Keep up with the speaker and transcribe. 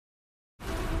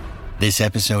This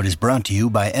episode is brought to you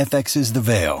by FX's The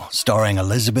Veil, starring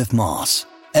Elizabeth Moss.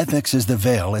 FX's The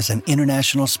Veil is an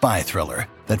international spy thriller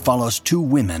that follows two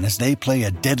women as they play a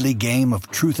deadly game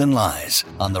of truth and lies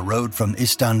on the road from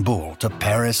Istanbul to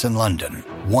Paris and London.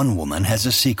 One woman has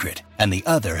a secret, and the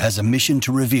other has a mission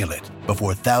to reveal it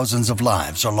before thousands of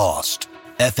lives are lost.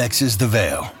 FX's The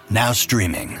Veil, now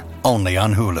streaming, only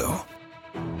on Hulu.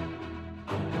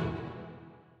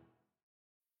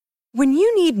 When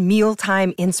you need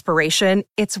mealtime inspiration,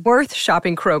 it's worth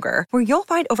shopping Kroger, where you'll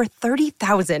find over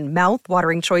 30,000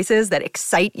 mouth-watering choices that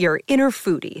excite your inner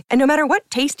foodie. And no matter what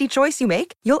tasty choice you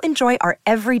make, you'll enjoy our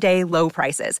everyday low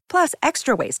prices, plus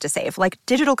extra ways to save, like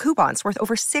digital coupons worth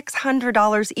over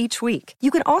 $600 each week. You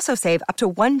can also save up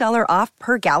to $1 off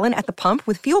per gallon at the pump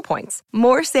with fuel points.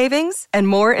 More savings and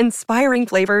more inspiring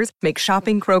flavors make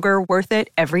shopping Kroger worth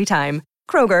it every time.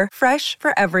 Kroger, fresh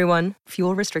for everyone.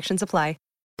 Fuel restrictions apply.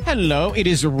 Hello, it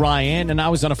is Ryan, and I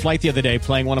was on a flight the other day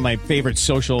playing one of my favorite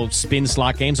social spin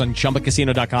slot games on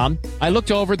ChumbaCasino.com. I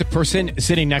looked over at the person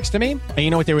sitting next to me, and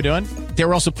you know what they were doing? They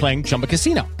were also playing Chumba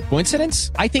Casino.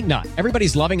 Coincidence? I think not.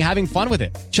 Everybody's loving having fun with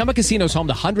it. Chumba Casino is home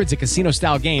to hundreds of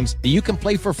casino-style games that you can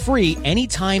play for free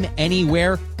anytime,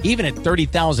 anywhere, even at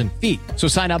 30,000 feet. So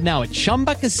sign up now at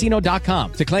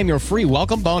ChumbaCasino.com to claim your free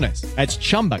welcome bonus. That's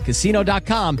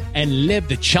ChumbaCasino.com and live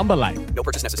the Chumba life. No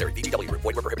purchase necessary. VGW. Void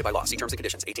where prohibited by law. See terms and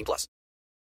conditions. 18 plus.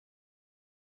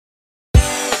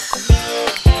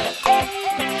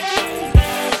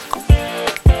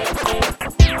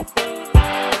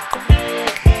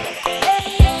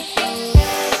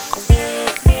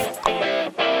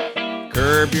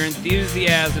 Curb Your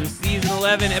Enthusiasm, Season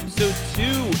 11, Episode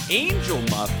 2. Angel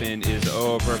Muffin is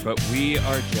over, but we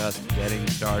are just getting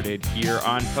started here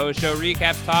on Post-Show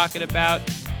Recaps talking about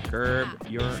Curb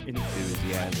Your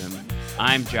Enthusiasm.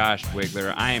 I'm Josh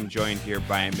Wigler. I am joined here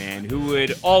by a man who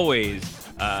would always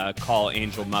call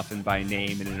Angel Muffin by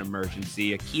name in an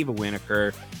emergency, Akiva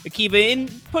Winokur. Akiva, in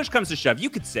push comes to shove, you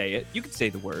could say it. You could say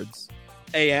the words.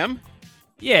 AM?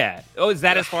 Yeah. Oh, is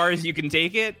that as far as you can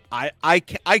take it? I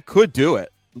could do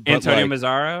it. Antonio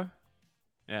Mazzaro?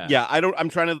 Yeah, I'm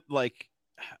trying to, like,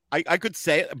 I could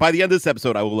say it. By the end of this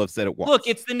episode, I will have said it once. Look,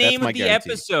 it's the name of the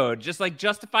guarantee. episode. Just, like,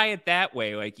 justify it that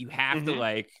way. Like, you have to,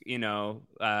 like, you know,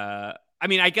 I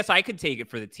mean, I guess I could take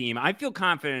it for the team. I feel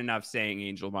confident enough saying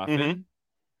Angel Muffin.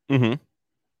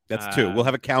 That's two. We'll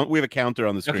have a count. We have a counter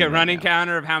on the screen. Okay, running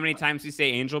counter of how many times we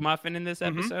say Angel Muffin in this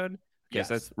episode. Yes,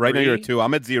 that's right now three. you're at 2.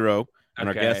 I'm at 0. And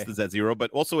Okay. our guest is at 0,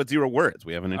 but also at 0 words.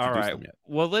 We haven't introduced them yet.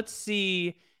 Well, let's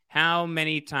see how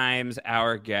many times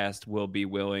our guest will be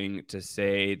willing to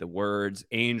say the words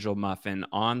Angel Muffin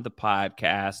on the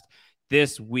podcast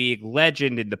this week.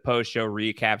 Legend in the post-show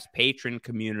recaps, patron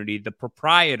community, the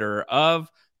proprietor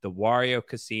of the Wario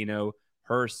Casino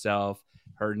herself.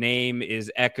 Her name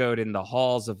is echoed in the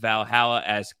halls of Valhalla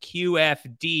as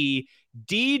QFD.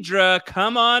 Deidre,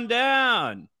 come on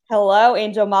down. Hello,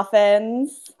 Angel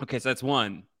Muffins. Okay, so that's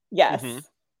one. Yes.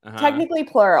 Technically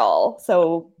plural,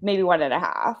 so maybe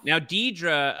 1.5. Now,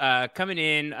 Deidre, coming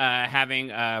in,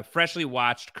 having freshly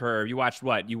watched Curb. You watched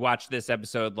what? You watched this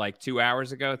episode like 2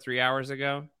 hours ago, 3 hours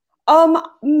ago?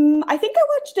 I think I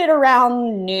watched it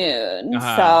around noon.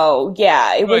 So,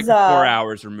 yeah, it was like 4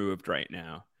 hours removed right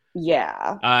now.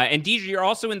 Yeah. And Deidre, you're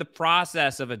also in the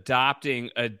process of adopting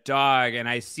a dog, and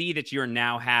I see that you're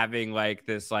now having like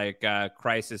this like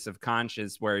crisis of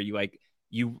conscience where you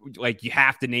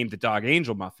have to name the dog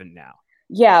Angel Muffin now.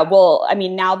 Yeah, well, I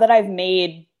mean, now that I've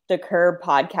made the Curb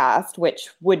podcast,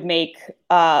 which would make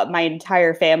my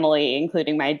entire family,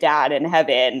 including my dad in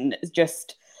heaven,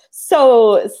 just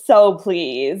so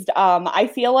pleased. I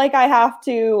feel like I have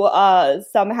to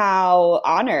somehow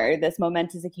honor this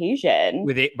momentous occasion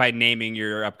with it by naming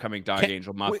your upcoming dog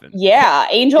Angel Muffin. Yeah,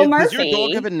 Angel Murphy. Does your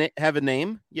dog have a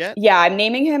name yet? Yeah, I'm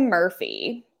naming him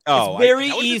Murphy. Oh, it's very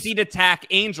easy to tack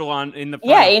Angel on in the front.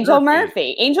 Yeah, Angel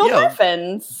Murphy. Angel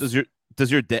Murphins. Does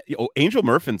your Angel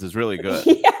Murphins is really good.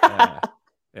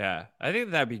 Yeah, I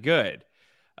think that'd be good.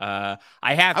 I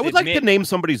would like to name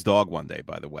somebody's dog one day,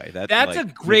 by the way. That's like, a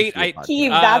great idea.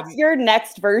 Keith, that's your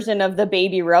next version of the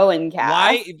Baby Rowan cast.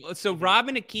 Why? So Rob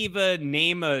and Akiva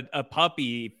name a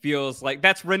puppy feels like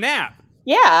that's Renap.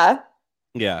 Yeah.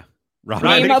 Yeah. Rob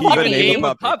and Akiva name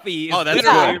a puppy. Oh, that's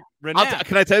good.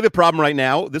 Can I tell you the problem right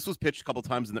now? This was pitched a couple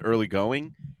times in the early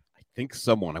going. I think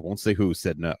someone, I won't say who,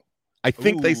 said no. I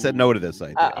think they said no to this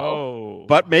idea. Oh,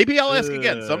 but maybe I'll ask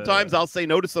again. Sometimes I'll say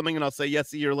no to something and I'll say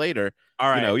yes a year later. All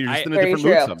right, you know, you're just in a different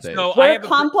mood some days. So we're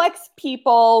complex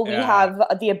people. We have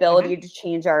the ability to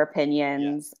change our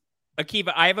opinions.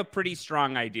 Akiva, I have a pretty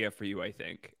strong idea for you. I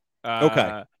think.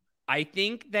 Okay. I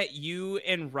think that you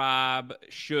and Rob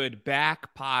should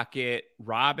back pocket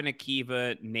Rob and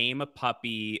Akiva name a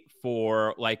puppy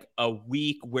for like a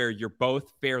week where you're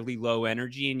both fairly low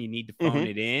energy and you need to phone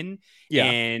it in. Yeah.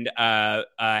 And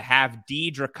have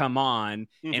Deidre come on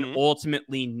and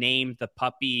ultimately name the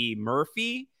puppy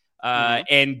Murphy.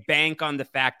 And bank on the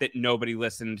fact that nobody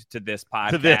listened to this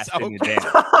podcast in a day.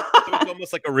 So it's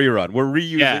almost like a rerun. We're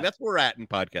reusing. Yeah. That's where we're at in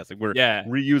podcasting. We're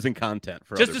reusing content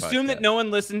for just other assume podcasts. that no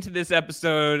one listened to this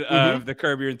episode of the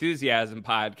Curb Your Enthusiasm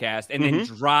podcast, and then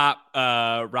drop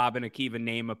Rob and Akiva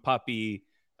name a puppy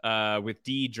with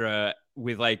Deidre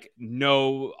with like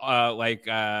no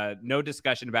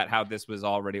discussion about how this was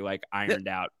already like ironed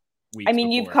out. I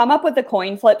mean, you've come up with the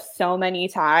coin flip so many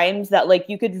times that like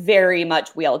you could very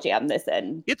much wheel jam this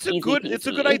in. It's a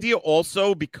good idea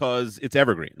also because it's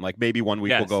evergreen. Like maybe one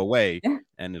week will go away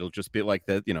and it'll just be like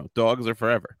that, dogs are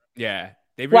forever. Yeah,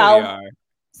 they really are.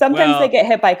 Sometimes they get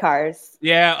hit by cars.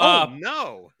 Yeah. Oh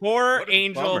no. Poor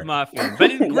Angel Muffin.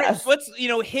 But what's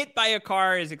hit by a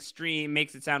car is extreme,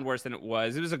 makes it sound worse than it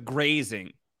was. It was a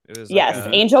grazing. It was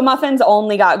Angel Muffins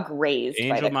only got grazed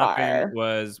by the car.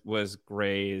 was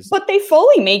grazed. But they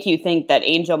fully make you think that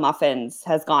Angel Muffins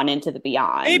has gone into the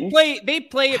beyond. They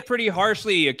play it pretty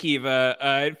harshly, Akiva.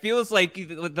 It feels like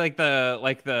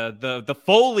the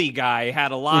Foley guy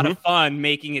had a lot of fun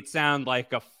making it sound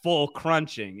like a full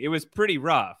crunching. It was pretty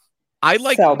rough. I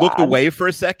looked away for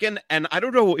a second, and I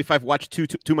don't know if I've watched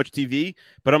too much TV,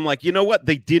 but I'm like, you know what?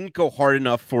 They didn't go hard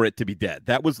enough for it to be dead.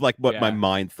 That was like what my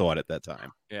mind thought at that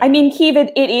time. Yeah. I mean, Keith,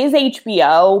 it is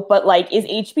HBO, but like, is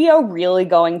HBO really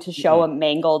going to show a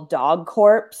mangled dog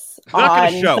corpse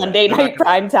on Sunday night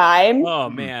prime time? Oh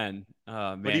man.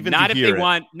 But not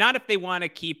if they want to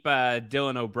keep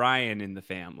Dylan O'Brien in the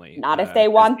family. Not if they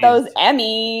want those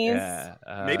Emmys. Yeah,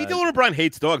 maybe Dylan O'Brien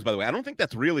hates dogs, by the way. I don't think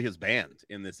that's really his band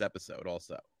in this episode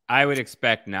also. I would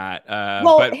expect not.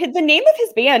 The name of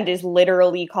his band is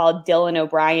literally called Dylan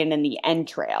O'Brien and the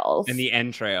Entrails.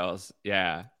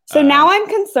 Yeah. So now I'm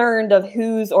concerned of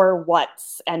whose or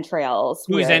what's entrails.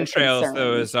 Whose entrails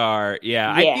those are.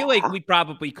 Yeah. I feel like we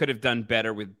probably could have done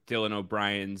better with Dylan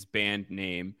O'Brien's band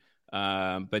name.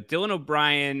 But Dylan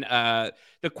O'Brien,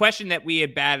 the question that we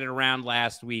had batted around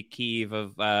last week, Keeve,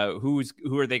 of who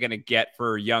are they going to get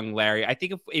for young Larry? I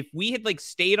think if we had like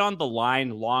stayed on the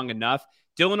line long enough,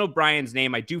 Dylan O'Brien's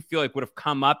name, I do feel like would have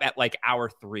come up at like hour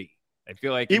 3. I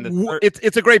feel like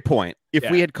it's a great point. If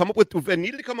we had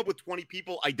needed to come up with 20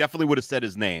 people, I definitely would have said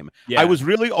his name. Yeah. I was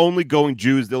really only going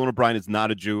Jews. Dylan O'Brien is not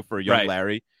a Jew for a young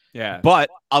Larry. Yeah, but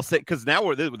I'll say because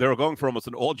now they're going for almost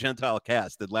an all Gentile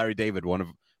cast. That Larry David, one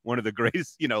of the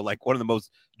greatest, like one of the most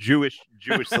Jewish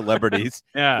celebrities,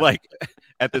 like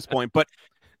at this point. But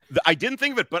I didn't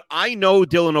think of it. But I know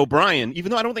Dylan O'Brien,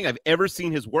 even though I don't think I've ever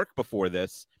seen his work before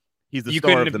this. He's the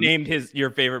star. You couldn't have named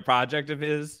your favorite project of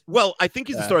his. Well, I think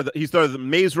he's the star. He started the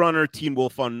Maze Runner, Teen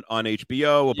Wolf on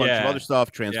HBO, a bunch of other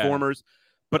stuff, Transformers.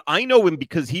 But I know him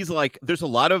because he's like, there's a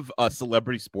lot of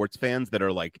celebrity sports fans that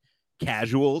are like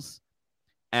casuals.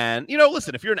 And,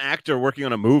 listen, if you're an actor working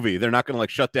on a movie, they're not going to like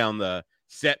shut down the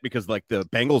set because like the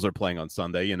Bengals are playing on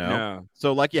Sunday, No.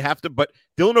 So like you have to. But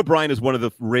Dylan O'Brien is one of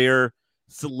the rare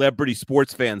celebrity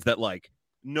sports fans that like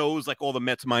knows like all the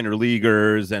Mets minor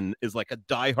leaguers and is like a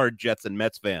diehard Jets and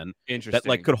Mets fan. Interesting. That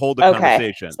like could hold a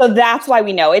conversation. So that's why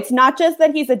we know. It's not just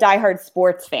that he's a diehard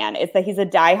sports fan. It's that he's a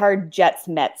diehard Jets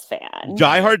Mets fan.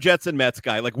 Diehard Jets and Mets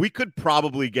guy. Like we could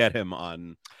probably get him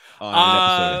on an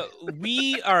episode.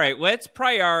 All right, let's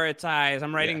prioritize.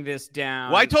 I'm writing this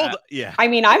down. Well, I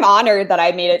mean, I'm honored that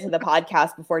I made it to the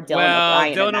podcast before Dylan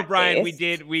O'Brien. Dylan O'Brien,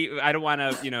 I don't want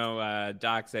to,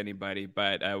 dox anybody,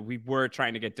 but we were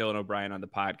trying to get Dylan O'Brien on the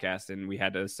podcast, and we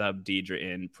had to sub Deidre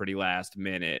in pretty last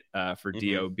minute for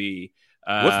DOB.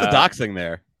 What's the doxing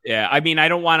there? Yeah, I mean, I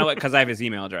don't want to because I have his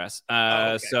email address.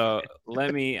 So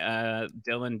let me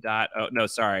Dylan.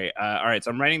 All right,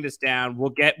 so I'm writing this down.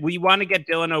 We want to get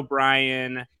Dylan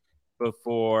O'Brien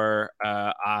before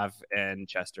Av and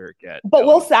Chester get. But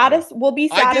we'll be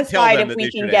satisfied if we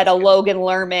can get a Logan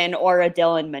Lerman or a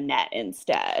Dylan Minnette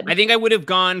instead. I think I would have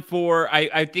gone for.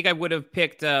 I think I would have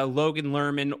picked Logan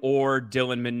Lerman or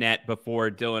Dylan Minnette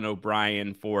before Dylan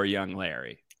O'Brien for young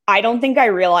Larry. I don't think I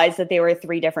realized that they were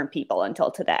 3 different people until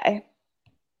today.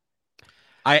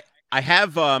 I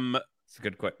have It's a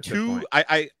good question.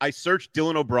 I searched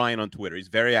Dylan O'Brien on Twitter. He's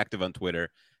very active on Twitter,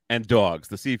 and dogs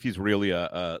to see if he's really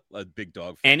a big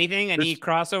dog fan. Any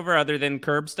crossover other than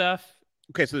curb stuff?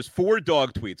 Okay, so there's 4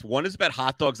 dog tweets. One is about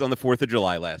hot dogs on the 4th of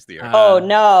July last year. Oh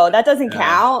no, that doesn't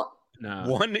count. No.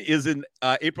 One is in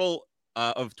April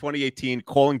of 2018,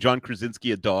 calling John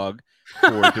Krasinski a dog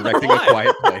for directing A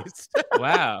Quiet Place.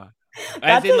 Wow.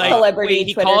 That's a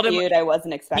celebrity Twitter feud I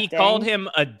wasn't expecting. He called him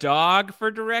a dog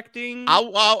for directing.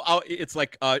 It's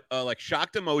like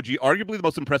shocked emoji. Arguably the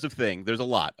most impressive thing, there's a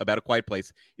lot about A Quiet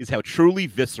Place, is how truly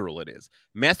visceral it is.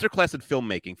 Masterclass in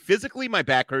filmmaking. Physically, my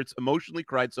back hurts. Emotionally,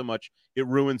 cried so much it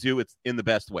ruins you. It's in the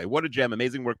best way. What a gem.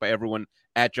 Amazing work by everyone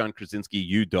at John Krasinski.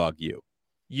 You dog you.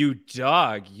 You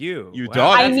dog you. You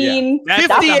dog. I mean, that's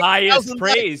the highest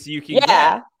praise you can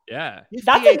get. Yeah.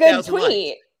 That's a good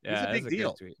tweet. Yeah, it's a big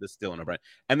deal. This Dylan O'Brien.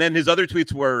 And then his other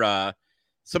tweets were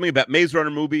something about Maze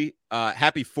Runner movie.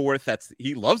 Happy 4th.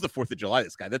 He loves the 4th of July.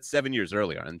 This guy. That's 7 years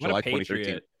earlier on July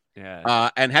 2013. Yeah.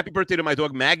 And happy birthday to my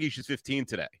dog Maggie. She's 15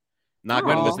 today. Not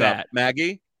when was that,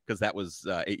 Maggie? Because that was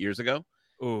 8 years ago.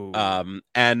 Ooh.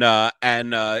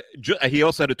 He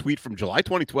also had a tweet from July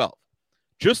 2012.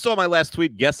 Just saw my last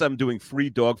tweet. Guess I'm doing free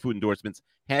dog food endorsements.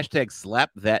 #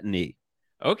 slap that knee.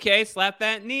 Okay, slap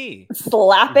that knee.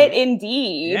 Slap it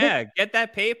indeed. Yeah, get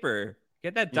that paper.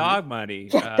 Get that dog money.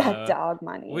 Get that dog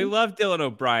money. We love Dylan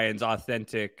O'Brien's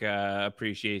authentic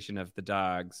appreciation of the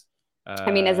dogs.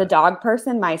 I mean, as a dog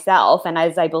person myself, and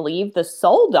as I believe the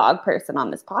sole dog person on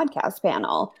this podcast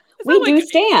panel, we do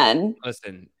stand.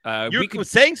 Listen, you're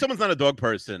saying someone's not a dog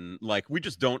person. Like, we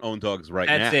just don't own dogs now.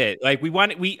 That's it. Like,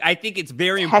 I think it's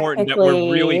very important that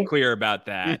we're really clear about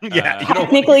that.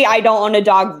 Technically, I don't own a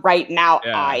dog right now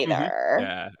either. Mm-hmm.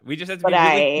 Yeah, we just have to be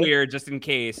really clear, just in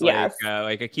case. Yes.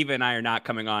 Like Akiva and I are not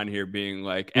coming on here being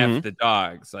like F the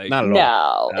dogs. Like, not at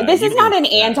all. No, this is not an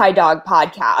anti-dog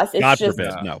podcast. It's God just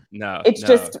forbid. No. It's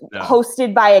just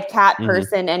hosted by a cat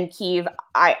person, and Keeve,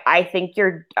 I think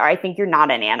you're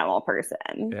not an animal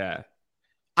person. Yeah.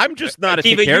 I'm just not a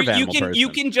take care of animal person.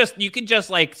 You can just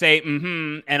like say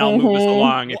and I'll move us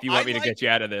along if you want me to get you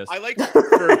out of this. I like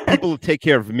for people to take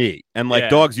care of me, and like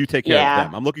dogs, you take care of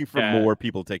them. I'm looking for more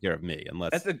people to take care of me.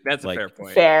 Unless that's a fair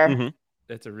point. Fair. Mm-hmm.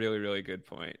 That's a really, really good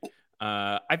point.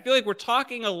 I feel like we're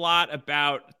talking a lot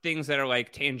about things that are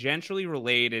like tangentially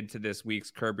related to this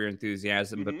week's Curb Your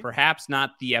Enthusiasm, but perhaps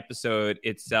not the episode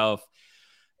itself.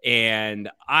 And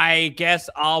I guess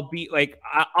I'll be like,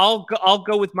 I'll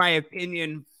go with my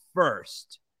opinion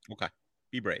first. Okay.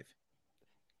 Be brave.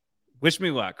 Wish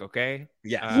me luck. Okay.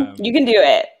 Yeah. You can do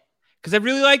it. Because I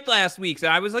really liked last week's,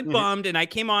 and I was like bummed, and I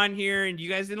came on here and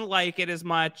you guys didn't like it as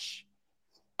much.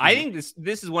 I think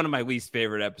this is one of my least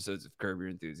favorite episodes of Curb Your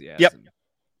Enthusiasm.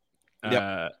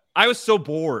 Yep. I was so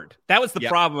bored. That was the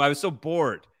problem. I was so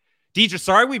bored. Deidre,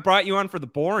 sorry we brought you on for the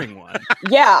boring one.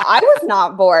 Yeah, I was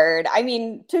not bored. I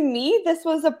mean, to me, this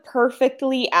was a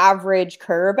perfectly average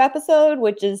Curb episode,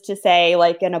 which is to say,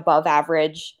 like, an above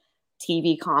average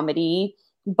TV comedy.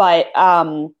 But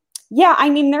yeah, I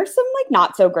mean, there's some like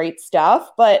not so great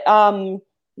stuff, but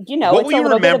you know, what it's will you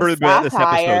remember about this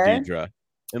episode, Deidre?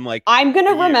 And like, I'm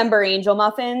gonna remember Angel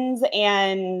Muffins,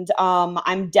 and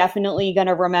I'm definitely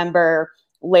gonna remember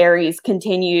Larry's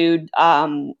continued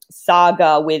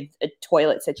saga with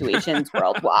toilet situations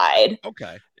worldwide.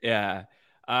 Okay. Yeah.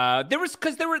 There were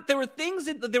things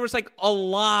that there was like a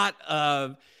lot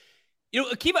of, you know,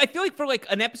 Akiva, I feel like for like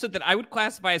an episode that I would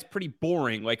classify as pretty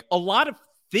boring, like a lot of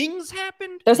things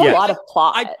happened. There's a lot of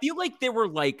plot. I feel like there were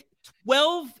like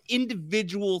 12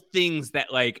 individual things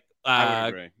that like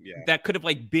that could have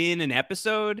like been an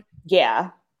episode.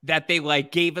 Yeah. That they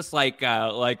like gave us like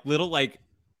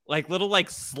little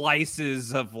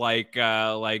slices of like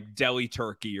deli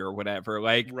turkey or whatever,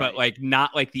 but like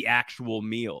not like the actual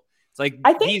meal. It's like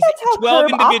I think these that's how 12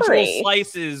 Curb individual operates.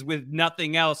 slices with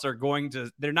nothing else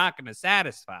they're not going to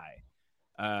satisfy.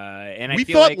 And we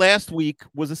feel thought like last week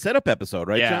was a setup episode,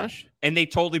 right, Josh? And they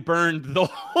totally burned the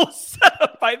whole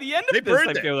setup by the end of this.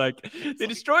 I feel like they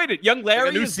destroyed it. Young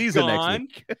Larry is gone.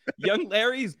 Young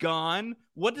Larry's gone.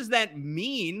 What does that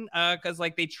mean? Because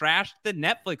like they trashed the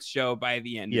Netflix show by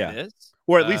the end of this.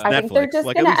 Or at least Netflix. I think they're just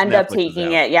going to end up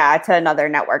taking it, to another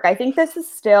network. I think this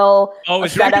is still should we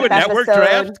do a network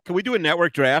draft? Can we do a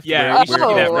network draft? Yeah, we should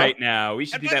do that right now. We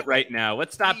should do that right now.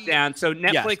 Let's stop down. So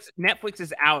Netflix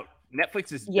is out.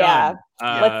 Netflix is done.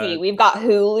 Let's see. We've got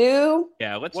Hulu.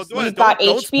 Yeah, we've got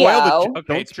HBO.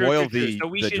 Don't spoil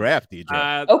the draft,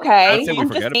 DJ. Okay,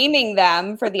 I'm just naming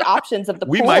them for the options of the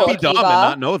pool. We might be dumb and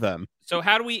not know them. So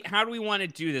how do we want to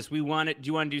do this? Do you want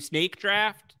to do snake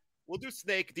draft? We'll do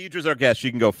snake. Deidre's our guest. She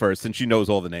can go first since she knows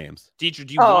all the names. Deidre,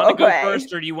 do you want to go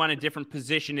first, or do you want a different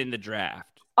position in the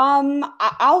draft?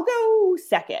 I'll go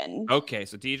second. Okay,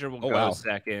 so Deidre will go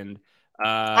second.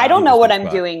 I don't know what I'm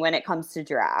doing when it comes to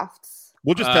drafts.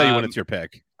 We'll just tell you when it's your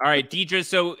pick. All right, Deidre.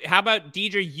 So how about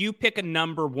Deidre? You pick a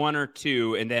number 1 or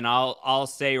 2, and then I'll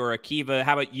say, or Akiva.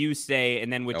 How about you say,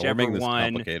 and then whichever we're making this one.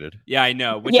 Complicated. Yeah, I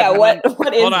know. Yeah. What is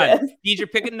Hold on, this?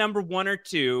 Deidre. Pick a number 1 or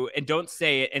 2, and don't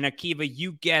say it. And Akiva,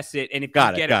 you guess it, and if you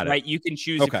get it right, you can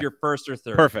choose if you're first or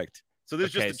third. Perfect. So this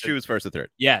is just to choose first or third.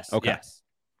 Yes. Okay. Yes.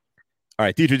 All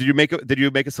right, Deidre. Did you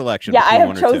make a selection? Yeah, I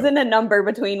have chosen a number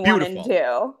between Beautiful. 1 and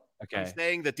 2. Okay. I'm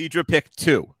saying that Deidre picked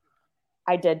 2.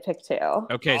 I did pick 2.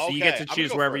 Okay, so you get to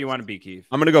choose wherever you want to be, Keith.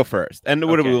 I'm going to go first. And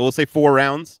what do we'll say 4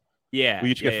 rounds? Yeah. We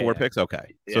each get 4 picks?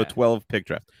 Okay. Yeah. So 12 pick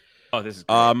draft. Oh, this is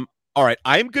great. All right.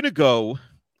 I'm going to go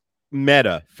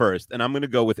meta first, and I'm going to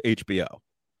go with HBO.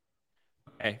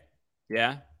 Okay.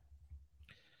 Yeah.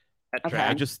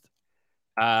 Okay.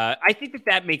 I think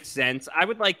that makes sense. I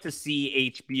would like to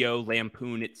see HBO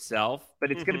lampoon itself,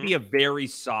 but it's going to be a very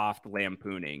soft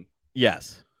lampooning.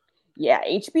 Yes. Yeah,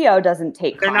 HBO doesn't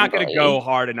take. They're not going to go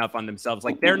hard enough on themselves.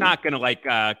 Like they're not going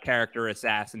to character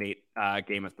assassinate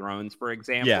Game of Thrones, for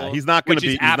example. Yeah, he's not going to be.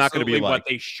 He's not going to be like what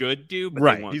they should do. But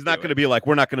right. He's not going to be like,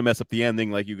 we're not going to mess up the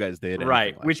ending like you guys did.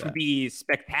 Right, like which would be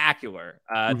spectacular.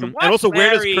 And also,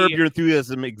 where does Curb Your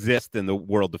Enthusiasm exist in the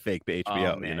world of fake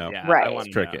HBO? You know, yeah, right? It's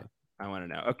tricky. I want to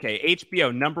know. Okay,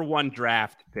 HBO number 1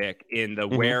 draft pick in the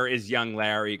Where is Young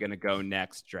Larry going to go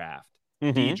next draft?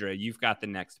 Deidre, you've got the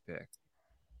next pick.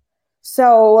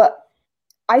 So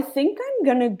I think I'm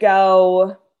going to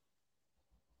go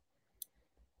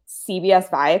CBS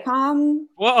Viacom.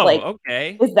 Whoa, like,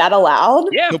 okay. Is that allowed?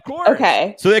 Yeah, of course.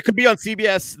 Okay. So it could be on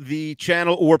CBS, the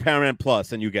channel, or Paramount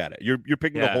Plus, and you get it. You're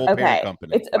picking the whole parent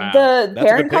company. It's the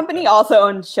parent company also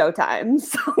owns Showtime,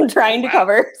 so I'm trying to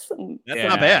cover some. That's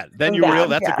not bad. Then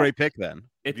that's a great pick then.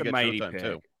 It's a mighty Showtime pick.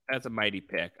 too. That's a mighty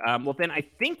pick. Well, then I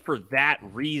think for that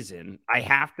reason, I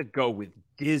have to go with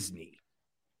Disney.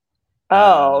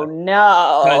 Oh,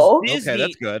 no. Okay,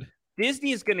 that's good.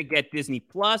 Disney is going to get Disney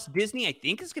Plus. Disney, I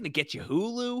think, is going to get you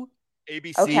Hulu.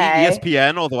 ABC,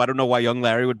 ESPN, although I don't know why Young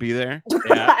Larry would be there.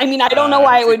 Yeah. I mean, I don't know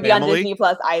why it would be on Disney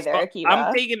Plus either, Akiva.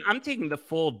 I'm taking the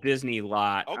full Disney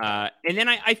lot. Okay. And then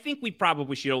I think we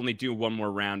probably should only do one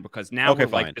more round because now we're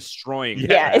like destroying.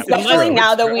 Yeah, especially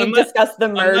now that we've discussed the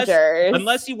mergers.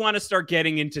 Unless you want to start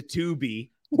getting into Tubi.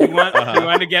 You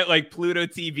want to get like Pluto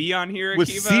TV on here, Was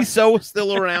Akiva? CISO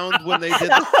still around when they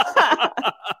did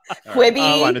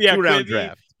Quibi? On a 2-round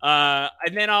draft.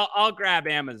 And then I'll grab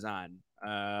Amazon.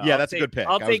 That's a good pick.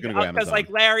 I'll take because like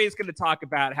Larry is going to talk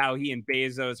about how he and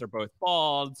Bezos are both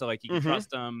bald, so like you can trust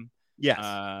them. Yes.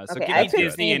 So Okay, give I me could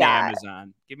Disney see and that.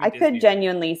 Amazon. I could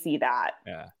genuinely see that.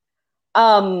 Yeah.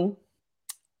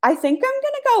 I think I'm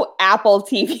gonna go Apple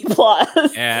TV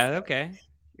Plus. Yeah. Okay.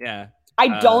 Yeah.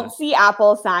 I don't see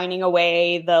Apple signing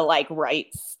away the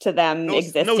rights to them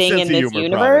existing in this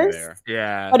universe.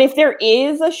 Yeah. But if there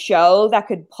is a show that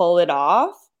could pull it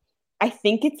off, I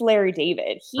think it's Larry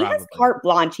David. He has carte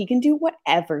blanche. He can do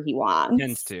whatever he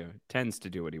wants. Tends to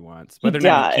do what he wants. Whether or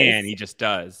not he can, he just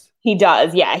does. He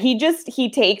does, yeah. He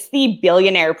takes the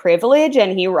billionaire privilege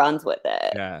and he runs with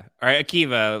it. Yeah. All right,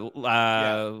 Akiva.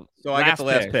 So I get the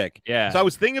last pick. Yeah. So I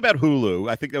was thinking about Hulu.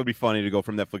 I think that would be funny to go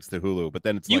from Netflix to Hulu, but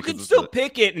then it's you could still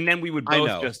pick it, and then we would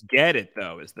both just get it.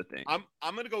 Though is the thing. I'm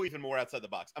going to go even more outside the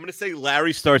box. I'm going to say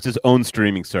Larry starts his own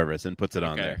streaming service and puts it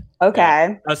on there.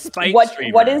 Okay. A Spite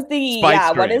streamer. What is the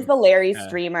what is the Larry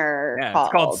streamer called?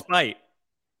 It's called Spite.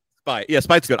 Spite. Yeah,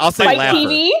 Spite's good. I'll say Spite Laugher.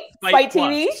 TV. Spite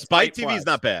TV. Spite TV is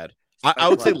not bad. I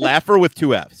would say Laugher with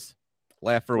 2 Fs.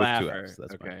 Laugher with 2 Fs.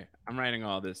 That's okay. Fine. I'm writing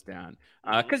all this down.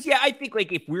 Because, I think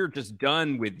if we're just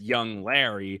done with young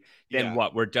Larry, then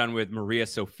what? We're done with Maria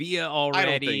Sophia already?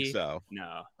 I don't think so.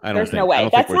 No. There's no way.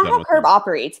 That's not how Curb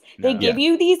operates. They give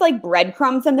you these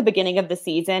breadcrumbs in the beginning of the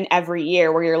season every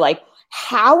year where you're like,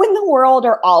 how in the world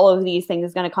are all of these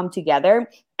things going to come together?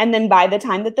 And then by the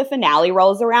time that the finale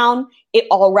rolls around, it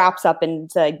all wraps up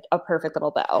into a perfect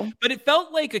little bow. But it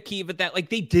felt like, Akiva, that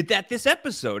they did that this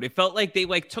episode. It felt like they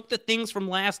took the things from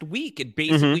last week and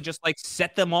basically just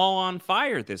set them all on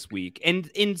fire this week. And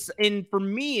for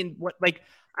me, and what I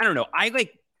don't know, I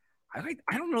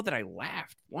don't know that I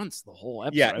laughed once the whole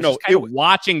episode. Yeah, I was just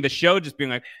watching the show, just being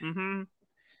like,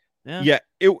 Yeah,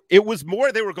 it was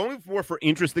more, they were going more for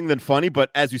interesting than funny,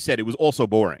 but as you said, it was also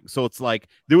boring. So it's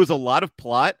there was a lot of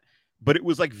plot, but it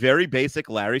was very basic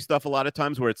Larry stuff a lot of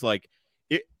times where it's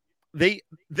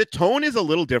the tone is a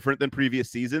little different than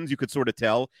previous seasons. You could sort of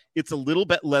tell it's a little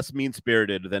bit less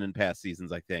mean-spirited than in past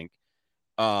seasons, I think.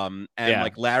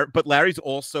 But Larry's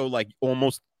also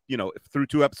almost, through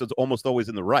 2 episodes, almost always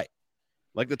in the right.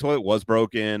 The toilet was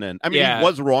broken, and he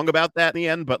was wrong about that in the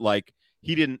end, but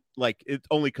he didn't it's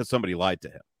only because somebody lied to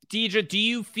him. Deidre, do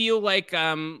you feel like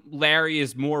Larry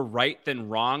is more right than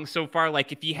wrong so far?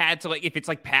 Like, if he had to, like, if it's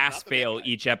like pass fail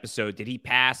each episode, did he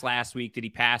pass last week? Did he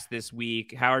pass this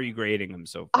week? How are you grading him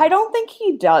so far? I don't think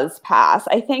he does pass.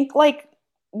 I think like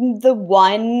the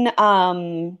one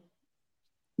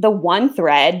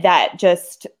thread that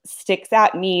just sticks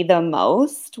at me the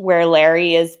most, where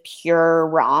Larry is pure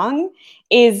wrong,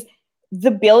 is the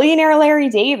billionaire Larry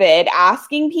David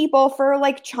asking people for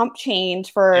like chump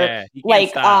change for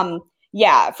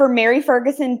for Mary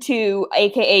Ferguson to,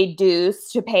 aka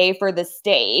Deuce, to pay for the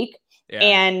steak,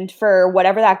 and for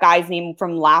whatever that guy's name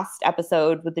from last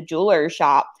episode with the jeweler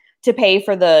shop to pay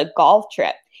for the golf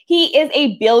trip. He is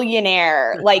a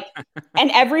billionaire, like, and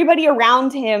everybody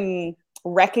around him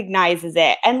recognizes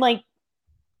it. And like,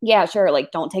 yeah, sure,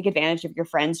 like, don't take advantage of your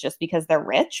friends just because they're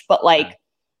rich, but like,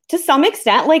 to some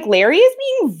extent, like, Larry is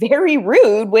being very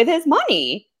rude with his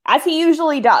money, as he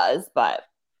usually does. But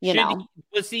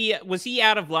was he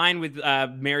out of line with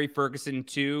Mary Ferguson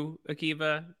too,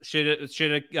 Akiva?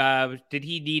 Did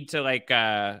he need to like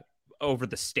over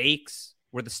the stakes?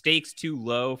 Were the stakes too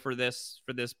low for this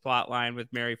plot line with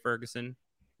Mary Ferguson?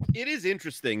 It is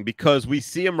interesting because we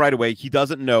see him right away. He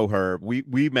doesn't know her.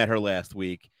 We met her last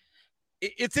week.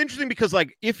 It's interesting because,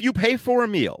 like, if you pay for a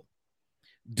meal,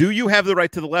 do you have the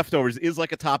right to the leftovers is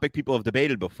like a topic people have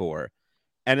debated before.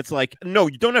 And it's like, no,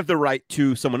 you don't have the right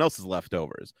to someone else's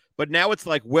leftovers. But now it's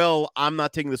like, well, I'm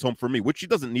not taking this home for me, which she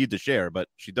doesn't need to share, but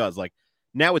she does. Like,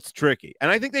 now it's tricky. And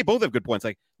I think they both have good points.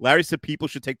 Like, Larry said people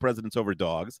should take precedence over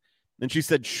dogs. And she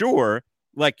said, sure,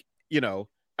 like, you know,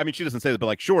 I mean, she doesn't say that, but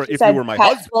like, sure, if you were my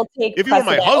husband, if you were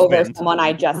my husband, someone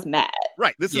I just met.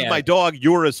 Right. This is my dog.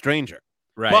 You're a stranger.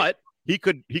 Right. But he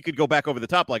could go back over the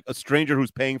top, like a stranger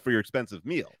who's paying for your expensive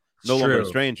meal. No longer a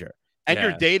stranger. And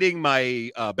you're dating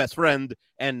my best friend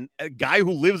and a guy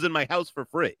who lives in my house for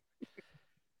free.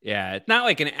 Yeah, it's not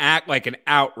like an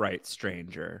outright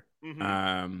stranger.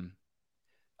 Mm-hmm.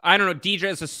 I don't know, Deidre,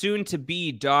 as a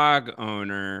soon-to-be dog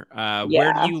owner,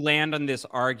 where do you land on this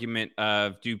argument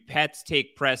of, do pets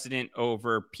take precedent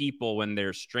over people when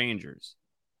they're strangers?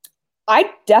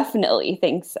 I definitely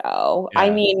think so. Yeah.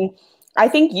 I mean, I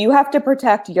think you have to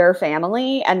protect your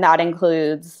family, and that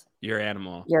includes your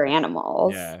animals.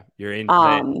 Yeah, your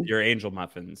angel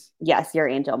muffins. Yes, your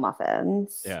angel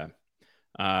muffins. Yeah.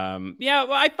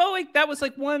 Well, I felt like that was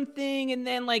like one thing, and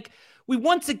then like we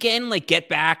once again like get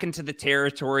back into the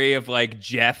territory of like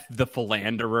Jeff the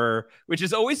philanderer, which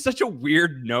is always such a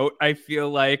weird note, I feel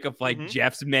like, of like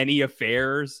Jeff's many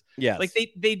affairs. Yes. Like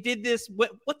they did this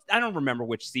what I don't remember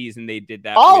which season they did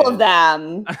that. All of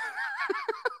them.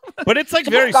 But it's like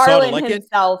Jeff very Garland subtle. Like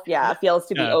himself, feels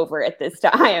to be over at this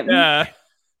time. Yeah.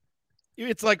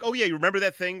 It's like, oh yeah, you remember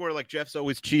that thing where like Jeff's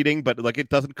always cheating, but like it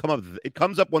doesn't come up. It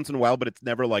comes up once in a while, but it's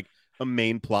never like a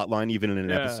main plot line, even in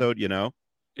an episode, you know?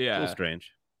 Yeah. It's a little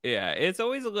strange. Yeah, it's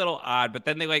always a little odd, but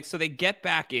then they get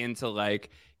back into like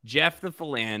Jeff the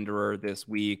philanderer this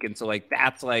week. And so like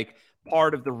that's like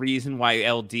part of the reason why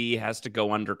LD has to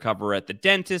go undercover at the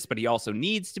dentist, but he also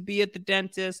needs to be at the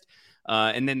dentist.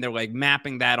 And then they're like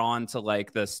mapping that on to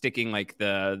like the sticking like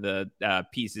the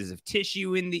pieces of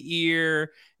tissue in the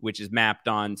ear, which is mapped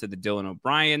on to the Dylan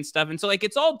O'Brien stuff. And so like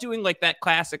it's all doing like that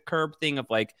classic Curb thing of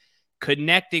like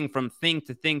connecting from thing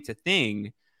to thing to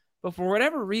thing. But for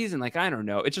whatever reason, like, I don't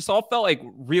know, it just all felt like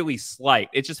really slight.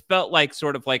 It just felt like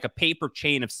sort of like a paper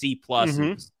chain of C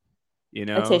pluses, you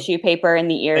know? A tissue paper in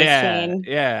the ears chain.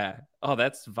 Yeah. Oh,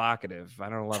 that's evocative. I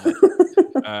don't love it.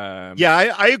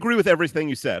 I agree with everything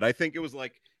you said. I think it was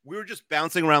like we were just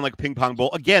bouncing around like ping pong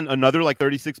ball. Again, another like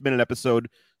 36-minute episode.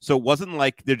 So it wasn't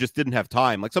like they just didn't have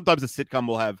time. Like sometimes a sitcom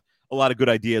will have a lot of good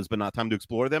ideas, but not time to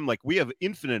explore them. Like we have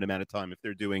infinite amount of time if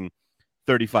they're doing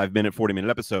 35-minute, 40-minute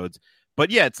episodes. But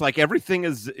yeah, it's like everything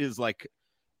is like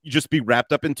you just be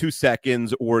wrapped up in 2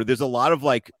 seconds, or there's a lot of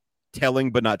like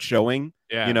telling but not showing.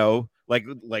 Yeah. You know, like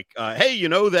hey, you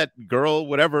know that girl,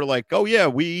 whatever, like, oh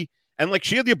yeah, and like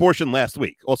she had the abortion last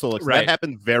week. Also, like so that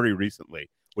happened very recently,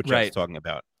 which I was talking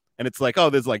about. And it's like, oh,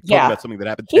 there's like talking about something that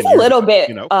happened. He's a little bit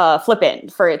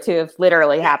flippant for it to have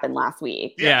literally happened last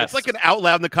week. Yeah, it's like an out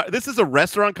loud. This is a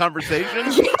restaurant conversation.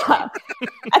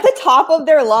 At the top of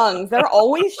their lungs, they're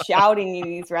always shouting in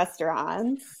these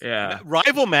restaurants. Yeah,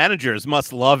 rival managers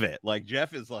must love it. Like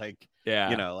Jeff is like,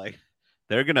 you know, like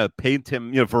they're gonna paint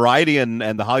him. You know, Variety and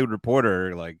the Hollywood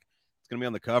Reporter, like it's gonna be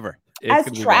on the cover. As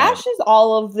trash as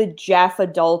all of the Jeff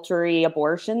adultery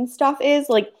abortion stuff is,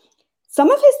 like. Some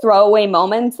of his throwaway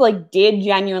moments, like, did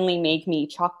genuinely make me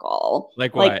chuckle.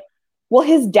 Like what? Well,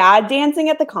 his dad dancing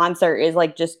at the concert is,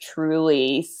 like, just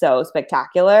truly so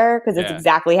spectacular because it's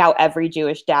exactly how every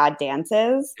Jewish dad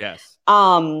dances. Yes.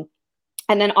 And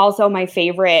And then also my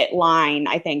favorite line,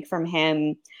 I think, from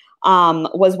him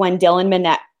was when Dylan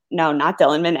O'Brien.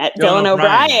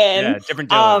 Yeah, different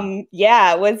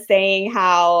Dylan. Was saying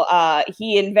how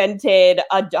he invented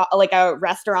a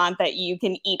restaurant that you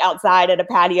can eat outside at a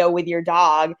patio with your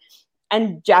dog.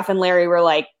 And Jeff and Larry were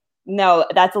like, no,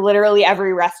 that's literally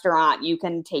every restaurant you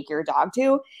can take your dog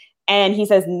to. And he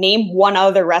says, name one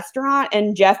other restaurant.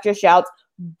 And Jeff just shouts,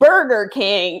 Burger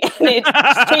King. And it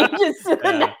changes to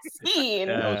the next scene.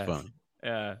 That was fun.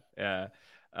 Yeah.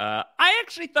 I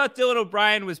actually thought Dylan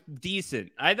O'Brien was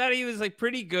decent. I thought he was like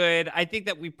pretty good. I think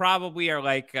that we probably are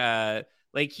like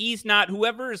he's not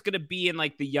whoever is going to be in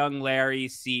like the young Larry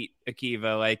seat,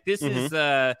 Akiva. Like this is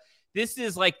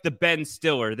like the Ben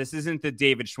Stiller. This isn't the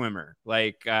David Schwimmer.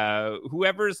 Like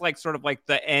whoever's like sort of like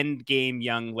the end game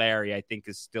young Larry, I think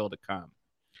is still to come.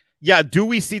 Yeah, do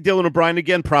we see Dylan O'Brien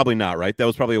again? Probably not, right? That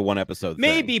was probably a one episode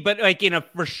maybe thing. But like in a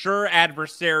for sure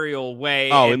adversarial way.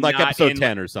 Oh, in like episode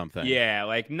 10 or something. Yeah,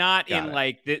 like not Got in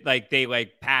it. like they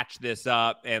like patch this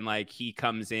up and like he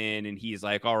comes in and he's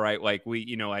like, all right, like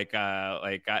we,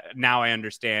 now I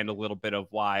understand a little bit of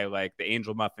why like the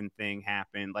Angel Muffin thing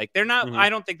happened. Like they're not. I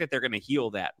don't think that they're going to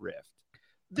heal that rift.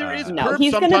 There is no.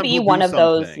 He's going to be one of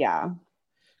those. Yeah.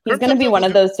 He's going to be one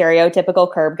of those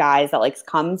stereotypical Curb guys that like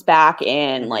comes back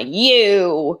in like,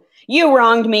 you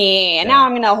wronged me and now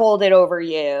I'm going to hold it over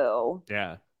you.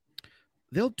 Yeah.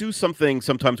 They'll do something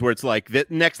sometimes where it's like the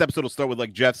next episode will start with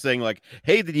like Jeff saying like,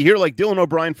 hey, did you hear like Dylan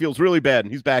O'Brien feels really bad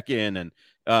and he's back in. And,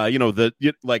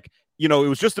 it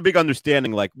was just a big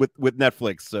understanding like with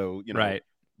Netflix. So, right.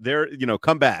 They're,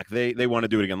 come back. They want to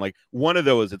do it again. Like one of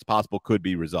those, it's possible could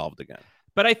be resolved again.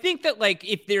 But I think that, like,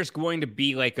 if there's going to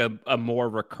be, like, a more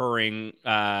recurring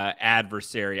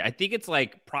adversary, I think it's,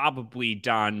 like, probably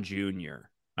Don Jr.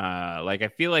 I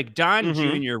feel like Don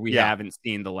Jr. we haven't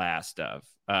seen the last of.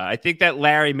 I think that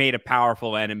Larry made a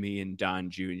powerful enemy in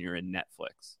Don Jr. in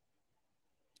Netflix.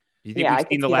 Do you think we've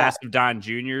seen the last of Don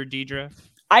Jr., Deidre?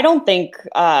 I don't think...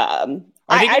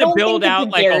 Are they going to build out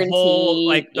like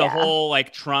guarantee, the whole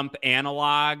like Trump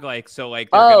analog? Like, so like,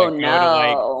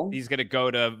 he's going to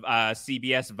go to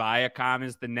CBS Viacom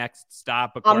is the next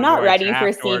stop. I'm not ready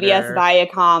for CBS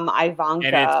Viacom Ivanka.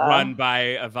 And it's run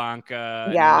by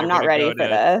Ivanka. Yeah, I'm not ready for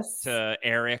this. To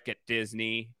Eric at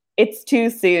Disney. It's too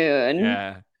soon.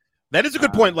 Yeah. That is a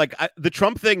good point. Like the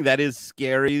Trump thing, that is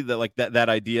scary. That like that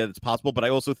idea that's possible. But I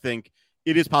also think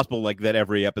it is possible like that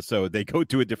every episode they go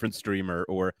to a different streamer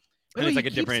or. And it's like a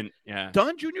different,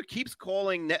 Don Jr. keeps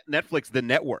calling Netflix the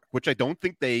network, which I don't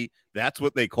think that's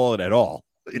what they call it at all.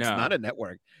 It's not a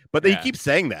network, but they keep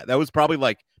saying that. That was probably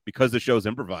like because the show's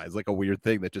improvised, like a weird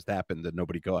thing that just happened that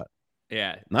nobody caught.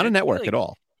 Yeah. Not a network at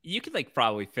all. You could like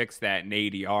probably fix that in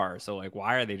ADR. So like,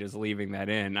 why are they just leaving that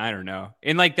in? I don't know.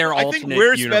 In like their alternate think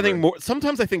we're universe. spending more.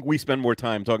 Sometimes I think we spend more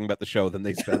time talking about the show than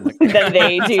they spend than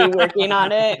they do working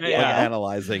on it. Like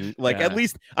analyzing. Like at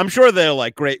least I'm sure they're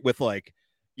like great with like,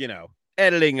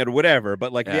 editing or whatever,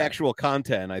 but like the actual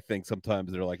content, I think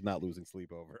sometimes they're like not losing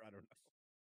sleep over. I don't know.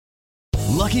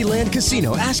 Lucky Land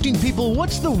Casino asking people,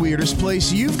 what's the weirdest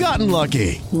place you've gotten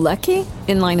lucky? Lucky?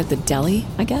 In line at the deli,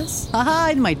 I guess?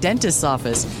 Aha, in my dentist's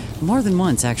office. More than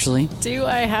once, actually. Do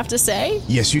I have to say?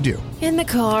 Yes, you do. In the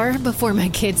car before my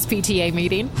kids' PTA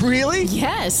meeting. Really?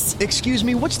 Yes. Excuse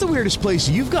me, what's the weirdest place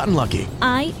you've gotten lucky?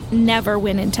 I never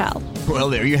win and tell.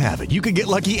 Well, there you have it. You can get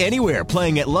lucky anywhere,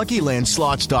 playing at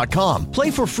LuckyLandSlots.com.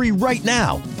 Play for free right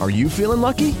now. Are you feeling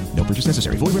lucky? No purchase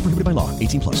necessary. Void where prohibited by law.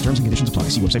 18+. Terms and conditions apply.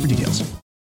 See website for details.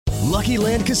 Lucky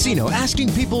Land Casino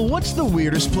asking people, what's the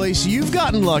weirdest place you've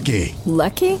gotten lucky?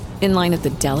 Lucky? In line at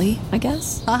the deli, I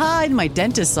guess? Aha, in my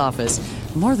dentist's office.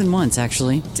 More than once,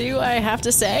 actually. Do I have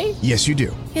to say? Yes, you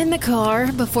do. In the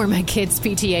car before my kids'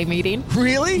 PTA meeting.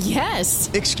 Really? Yes.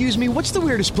 Excuse me, what's the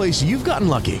weirdest place you've gotten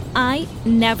lucky? I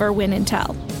never win and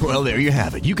tell. Well, there you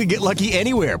have it. You can get lucky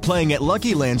anywhere, playing at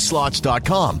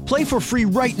LuckyLandSlots.com. Play for free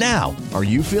right now. Are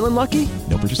you feeling lucky?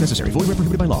 No purchase necessary. Void where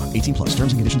prohibited by law. 18+.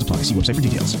 Terms and conditions apply. See website for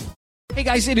details. Hey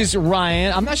guys, it is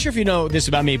Ryan. I'm not sure if you know this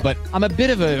about me, but I'm a bit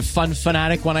of a fun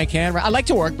fanatic when I can. I like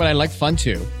to work, but I like fun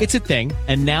too. It's a thing.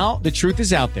 And now the truth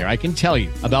is out there. I can tell you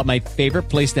about my favorite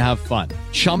place to have fun.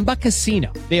 Chumba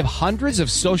Casino. They have hundreds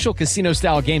of social casino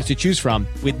style games to choose from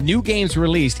with new games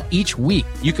released each week.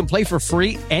 You can play for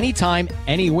free anytime,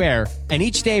 anywhere. And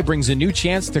each day brings a new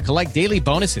chance to collect daily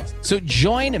bonuses. So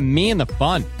join me in the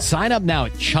fun. Sign up now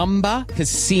at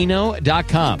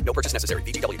ChumbaCasino.com. No purchase necessary.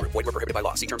 VGW Group. Void where prohibited by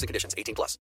law. See terms and conditions.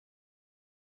 18+.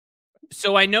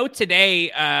 So I know today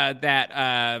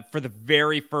that for the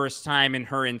very first time in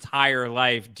her entire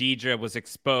life, Deidre was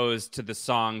exposed to the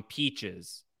song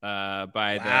 "Peaches"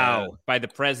 by the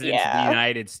President of the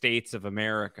United States of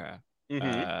America.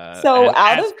 So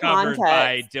out as of covered context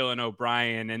by Dylan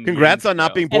O'Brien. And congrats on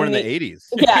not being born in the 80s.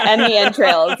 Yeah, and the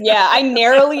entrails. Yeah, I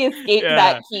narrowly escaped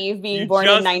that Keeve being born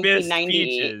in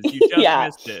 1990. You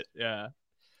just missed it. Yeah.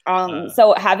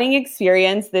 So having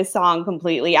experienced this song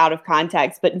completely out of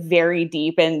context, but very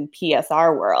deep in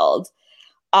PSR world.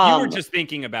 You were just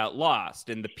thinking about Lost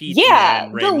and the Peach. Yeah,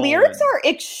 Man, Ray the Mullen. lyrics are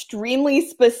extremely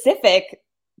specific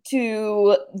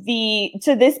to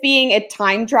this being a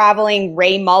time traveling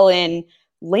Ray Mullen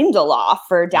Lindelof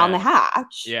for Down the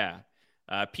Hatch. Yeah.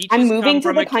 Peaches I'm moving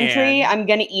to the country. I'm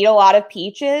going to eat a lot of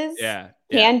peaches. Yeah.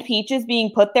 Canned peaches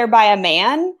being put there by a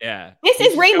man. Yeah. This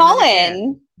is Ray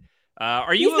Mullen.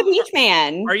 He's the Peach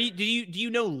Man. Do you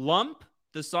know Lump?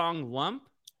 The song Lump?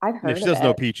 I've heard If she of doesn't it.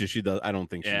 know Peaches, she does. I don't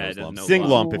think she knows Lump. know Sing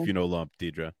Lump. Lump if you know Lump,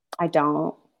 Deidre. I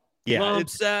don't. Yeah,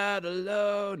 Lump's out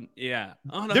alone. Yeah.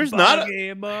 There's not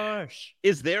a marsh.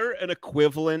 Is there an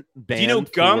equivalent band? Do you know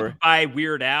Gump by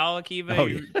Weird Al, Akiva? Oh,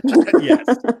 yes.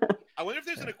 I wonder if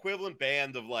there's an equivalent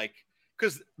band of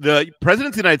because the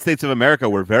presidents of the United States of America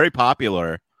were very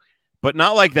popular, but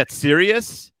not like that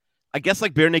serious. I guess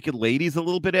like Bare Naked Ladies a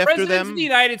little bit after Presidents them. of the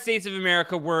United States of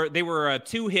America were a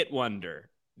two-hit wonder.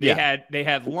 They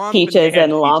had Lump, Peaches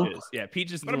and Lump. Yeah,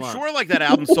 Peaches and But I'm Lump. sure like that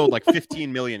album sold like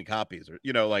 15 million copies, or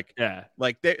yeah,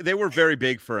 like they were very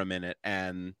big for a minute.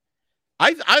 And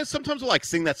I sometimes will like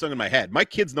sing that song in my head. My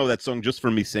kids know that song just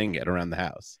for me singing it around the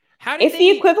house. The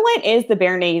equivalent is the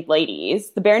Bare Naked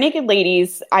Ladies. The Bare Naked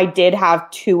Ladies, I did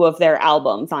have 2 of their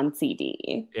albums on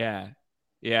CD. Yeah.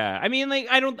 Yeah, I mean, like,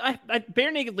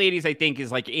 Bare Naked Ladies, I think,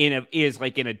 is in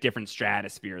a different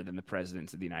stratosphere than the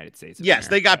presidents of the United States. Yes,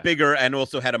 they got bigger and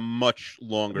also had a much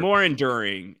longer, more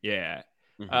enduring. Yeah,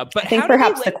 but I think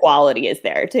perhaps the quality is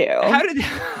there too.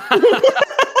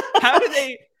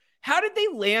 How did they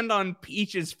land on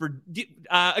Peaches for?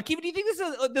 Akiva, do you think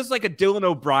this is like a Dylan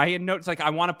O'Brien note? It's like,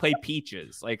 I want to play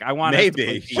Peaches. Like, I want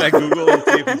maybe. Should I Google and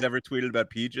see if he's ever tweeted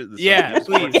about Peaches? Yeah,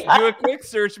 please do a quick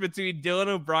search between Dylan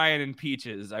O'Brien and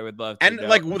Peaches. I would love to. And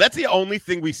know. that's the only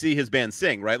thing we see his band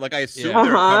sing, right? Like I assume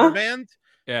they're a cover band.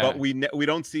 Yeah. But we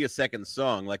don't see a second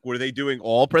song. Like, were they doing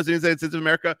all Presidents of the United States of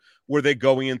America? Were they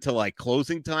going into like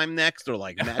Closing Time next, or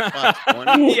like Matchbox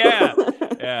 20?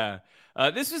 Yeah.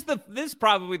 This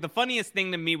probably the funniest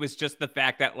thing to me was just the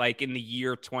fact that like in the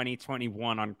year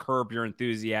 2021 on Curb Your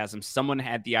Enthusiasm, someone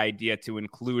had the idea to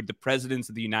include the Presidents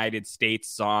of the United States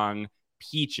song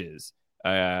Peaches.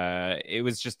 It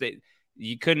was just that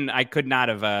I could not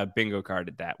have bingo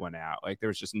carded that one out. Like there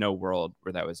was just no world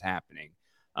where that was happening.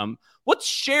 What's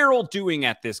Cheryl doing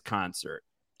at this concert?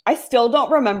 I still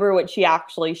don't remember what she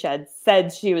actually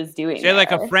said she was doing. She had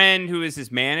like a friend who is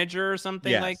his manager or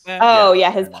something like that. Oh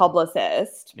yeah, his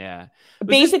publicist. Yeah.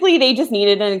 Basically, they just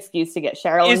needed an excuse to get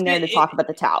Cheryl in there to talk about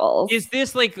the towels. Is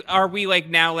this like? Are we like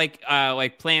now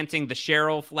like planting the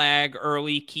Cheryl flag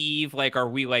early, Keeve? Like, are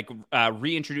we like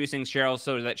reintroducing Cheryl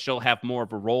so that she'll have more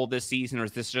of a role this season, or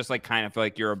is this just like kind of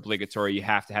like you're obligatory? You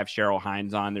have to have Cheryl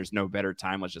Hines on. There's no better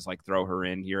time. Let's just like throw her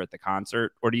in here at the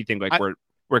concert. Or do you think like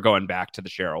we're going back to the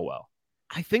Cheryl well?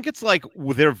 I think it's like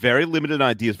they're very limited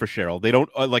ideas for Cheryl. They don't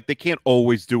they can't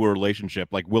always do a relationship.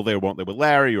 Like, will they or won't they with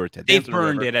Larry or Ted? They've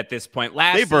burned it at this point.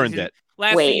 They burned it.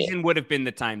 Last season would have been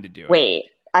the time to do it. Wait,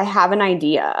 I have an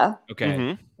idea. Okay.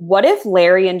 Mm-hmm. What if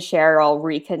Larry and Cheryl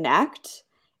reconnect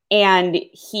and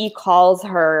he calls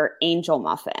her Angel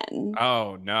Muffin?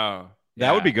 Oh, no.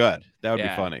 That would be good. That would be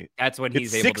funny. That's when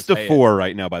he's it's able to 6-4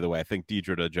 right now, by the way. I think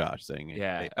Deidre to Josh saying it.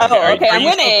 Yeah. Okay. Are I'm you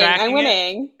winning. I'm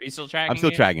winning. Are you still tracking I'm still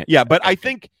it? tracking it. Yeah, but I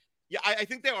think I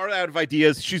think they are out of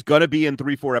ideas. She's going to be in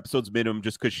 3-4 episodes minimum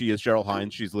just because she is Cheryl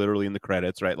Hines. She's literally in the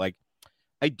credits, right? Like,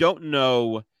 I don't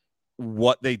know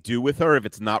what they do with her if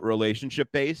it's not relationship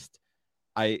based.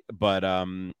 I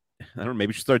don't know.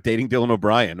 Maybe she start dating Dylan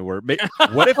O'Brien, or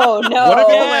what if? Oh no! What if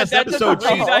in the last episode that's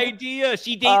a great idea?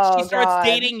 She starts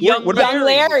dating young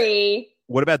Larry.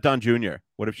 What about Don Jr.?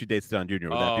 What if she dates Don Jr.?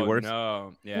 Would that be worse?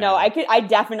 No, no. I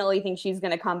definitely think she's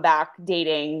going to come back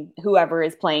dating whoever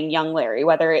is playing young Larry,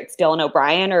 whether it's Dylan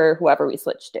O'Brien or whoever we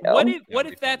switch to. What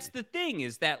if that's the thing?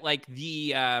 Is that like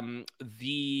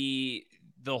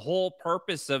the whole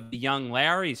purpose of the young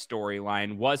Larry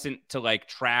storyline wasn't to like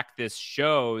track this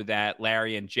show that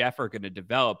Larry and Jeff are going to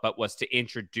develop, but was to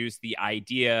introduce the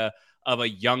idea of a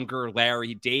younger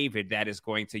Larry David that is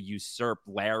going to usurp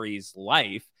Larry's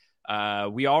life.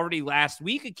 We already last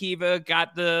week, Akiva,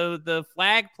 got the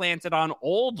flag planted on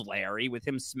old Larry with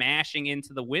him smashing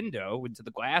into the window, into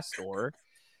the glass door.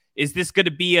 Is this going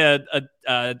to be a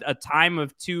time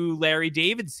of 2 Larry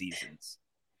David seasons?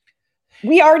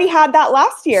 We already had that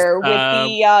last year with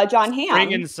the John Hamm.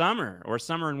 Spring and summer, or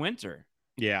summer and winter.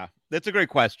 Yeah. That's a great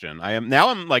question.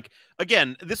 I'm like,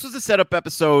 again, this was a setup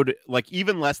episode, like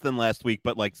even less than last week,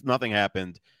 but like nothing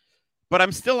happened. But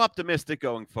I'm still optimistic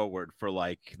going forward for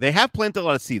like they have planted a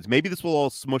lot of seeds. Maybe this will all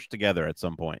smush together at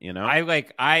some point, you know? I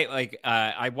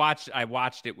watched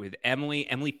it with Emily.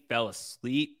 Emily fell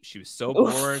asleep. She was so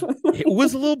bored. It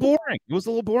was a little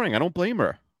boring. I don't blame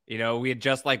her. You know, we had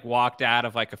just like walked out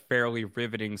of like a fairly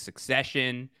riveting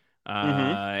Succession.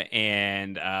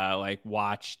 And like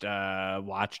watched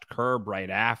Curb right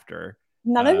after.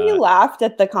 None of you laughed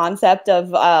at the concept of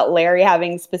Larry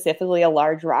having specifically a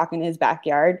large rock in his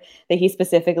backyard that he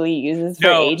specifically uses for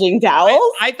aging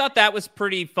towels. I thought that was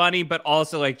pretty funny, but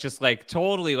also like just like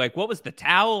totally like what was the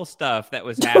towel stuff that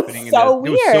was happening? So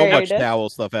weird. There was so much towel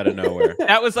stuff out of nowhere.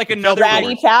 That was like another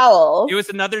ratty towel. It was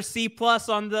another C+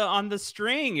 on the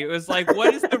string. It was like,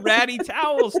 what is the ratty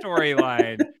towel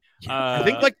storyline? I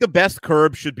think like the best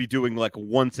Curb should be doing like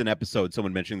once an episode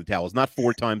someone mentioning the towels, not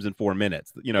 4 times in 4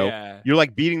 minutes. You know, You're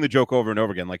like beating the joke over and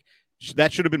over again. Like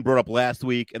that should have been brought up last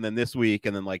week and then this week.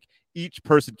 And then like each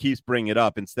person keeps bringing it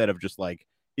up instead of just like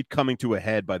it coming to a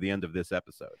head by the end of this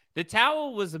episode. The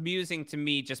towel was amusing to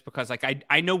me just because like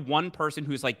I know one person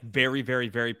who's like very, very,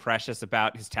 very precious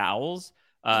about his towels.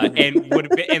 And would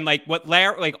have been, and like what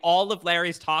Larry, like all of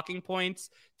Larry's talking points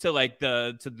to like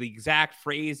the exact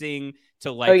phrasing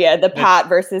to like the Pat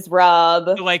versus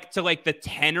Rub to like the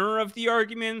tenor of the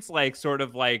arguments, like sort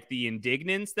of like the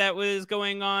indignance that was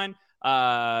going on.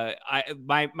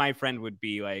 My friend would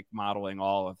be like modeling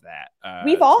all of that.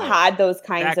 We've all had those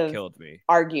kinds of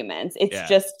arguments. It's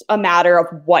just a matter of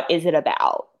what is it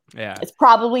about. Yeah, it's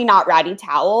probably not ratty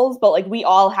towels, but like we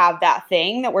all have that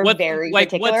thing that we're very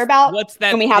particular about. What's that?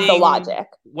 And we have the logic.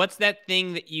 What's that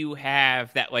thing that you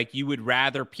have that like you would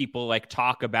rather people like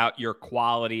talk about your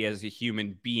quality as a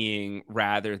human being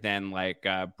rather than like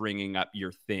bringing up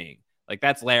your thing? Like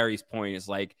that's Larry's point. Is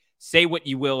like say what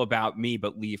you will about me,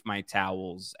 but leave my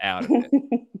towels out of it.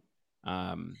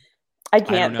 I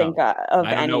can't think of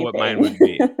anything. I don't know what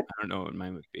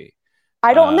mine would be.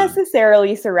 I don't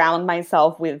necessarily surround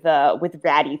myself with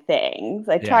ratty things.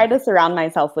 I try to surround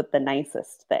myself with the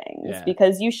nicest things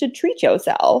because you should treat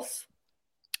yourself.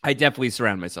 I definitely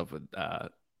surround myself with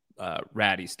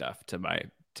ratty stuff to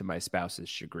my spouse's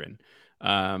chagrin. We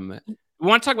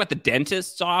want to talk about the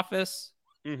dentist's office.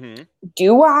 Mm-hmm.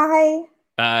 Do I?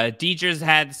 Deidre's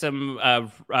had some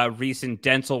recent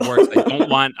dental work.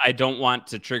 I don't want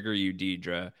to trigger you,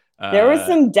 Deidre. There was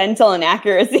some dental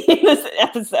inaccuracy in this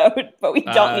episode, but we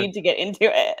don't need to get into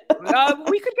it.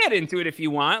 We could get into it if you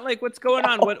want. Like, what's going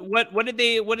on? What did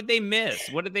they miss?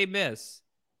 What did they miss?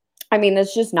 I mean,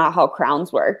 that's just not how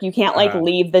crowns work. You can't like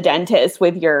leave the dentist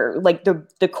with your like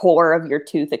the core of your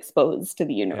tooth exposed to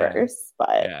the universe.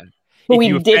 But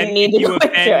we didn't need to go into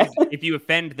it. If you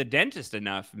offend the dentist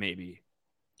enough, maybe.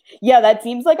 Yeah, that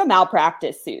seems like a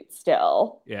malpractice suit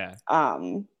still. Yeah.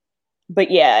 But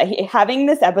yeah, having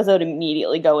this episode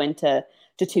immediately go into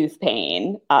tooth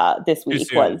pain this week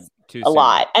was a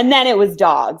lot. And then it was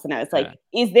dogs. And I was like,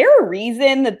 is there a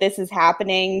reason that this is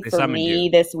happening for me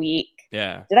this week?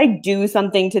 Yeah. Did I do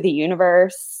something to the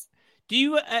universe?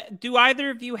 Do either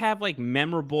of you have like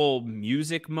memorable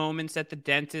music moments at the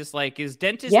dentist? Like, is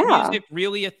dentist music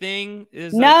really a thing?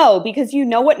 No, because you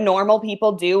know what normal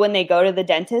people do when they go to the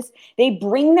dentist? They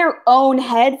bring their own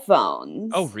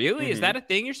headphones. Oh, really? Mm-hmm. Is that a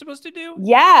thing you're supposed to do?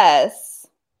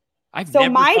 I've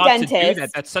never thought to do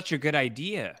that. That's such a good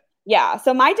idea. Yeah.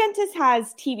 So my dentist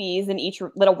has TVs in each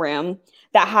little room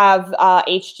that have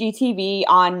HGTV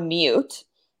on mute.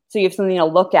 So you have something to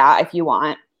look at if you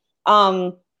want.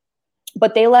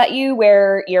 But they let you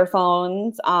wear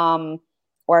earphones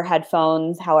or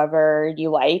headphones, however you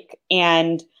like.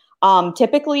 And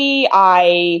typically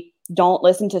I don't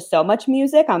listen to so much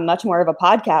music. I'm much more of a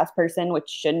podcast person, which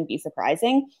shouldn't be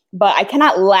surprising. But I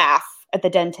cannot laugh at the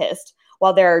dentist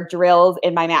while there are drills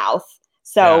in my mouth.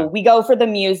 So we go for the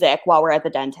music while we're at the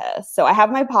dentist. So I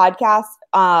have my podcast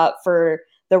for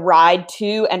the ride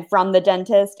to and from the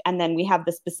dentist, and then we have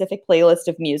the specific playlist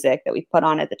of music that we put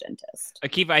on at the dentist.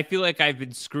 Akiva, I feel like I've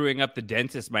been screwing up the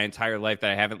dentist my entire life,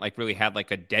 that I haven't like really had like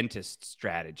a dentist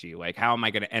strategy. Like, how am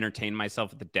I going to entertain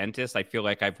myself at the dentist? I feel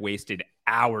like I've wasted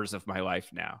hours of my life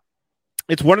now.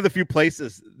 It's one of the few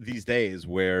places these days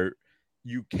where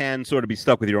you can sort of be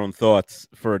stuck with your own thoughts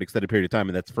for an extended period of time,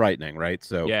 and that's frightening, right?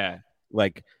 So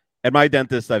like at my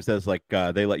dentist, I've said like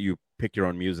they let you pick your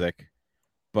own music,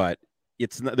 but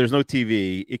there's no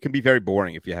TV. It can be very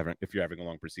boring if you're having a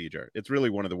long procedure. It's really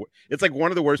one of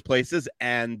the worst places,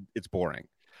 and it's boring.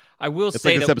 I will it's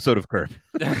say like this episode of Curb.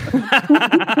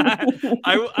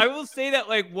 I will say that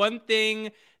like one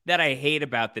thing that I hate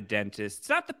about the dentist. It's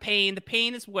not the pain. The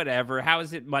pain is whatever. How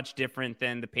is it much different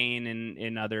than the pain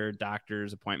in other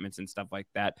doctor's appointments and stuff like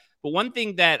that? But one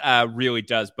thing that really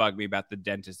does bug me about the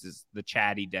dentist is the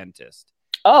chatty dentist.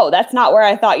 Oh, that's not where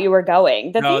I thought you were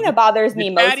going. The thing that bothers me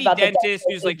most about the dentist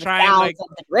who's like is trying the like sounds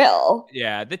of the drill.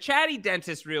 Yeah, the chatty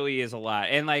dentist really is a lot.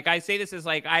 And like I say this is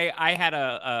like I had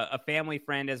a family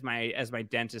friend as my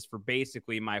dentist for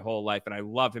basically my whole life, and I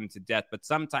love him to death. But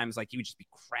sometimes like he would just be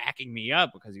cracking me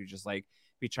up because he would just like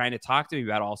be trying to talk to me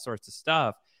about all sorts of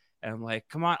stuff. And I'm like,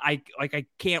 come on, I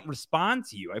can't respond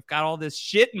to you. I've got all this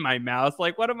shit in my mouth.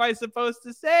 Like, what am I supposed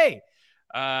to say?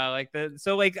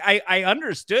 I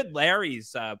understood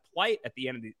Larry's plight at the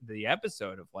end of the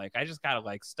episode of like, I just gotta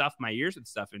like stuff my ears with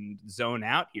stuff and zone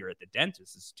out here at the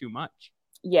dentist. It's too much.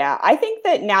 Yeah, I think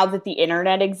that now that the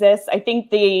internet exists, I think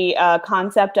the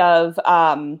concept of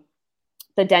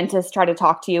the dentist try to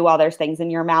talk to you while there's things in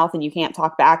your mouth and you can't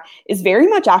talk back is very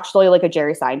much actually like a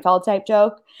Jerry Seinfeld type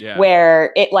joke,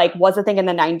 where it like was a thing in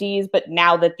the 90s, but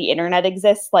now that the internet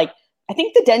exists, like I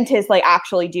think the dentists like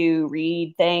actually do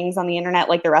read things on the internet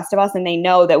like the rest of us, and they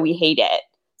know that we hate it,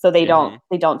 so they don't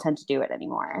tend to do it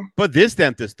anymore. But this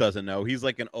dentist doesn't know. He's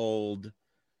like an old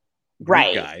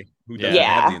guy who doesn't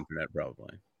have the internet,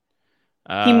 probably.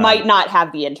 He might not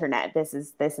have the internet. This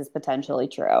is potentially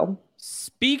true.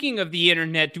 Speaking of the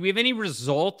internet, do we have any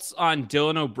results on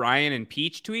Dylan O'Brien and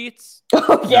Peach tweets?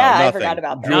 Oh, yeah, I forgot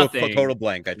about that. Drew a total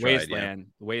blank. I tried.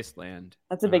 Wasteland.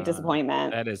 That's a big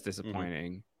disappointment. That is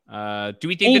disappointing. Do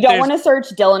we think and that you don't want to search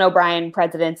Dylan O'Brien,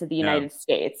 presidents of the United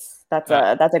States? That's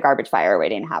a garbage fire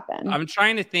waiting to happen. I'm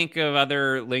trying to think of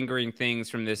other lingering things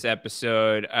from this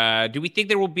episode. Do we think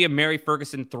there will be a Mary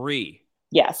Ferguson 3?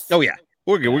 Yes. Oh yeah.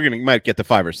 Might get to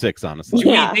 5 or 6, honestly. Do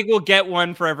we think we'll get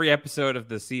one for every episode of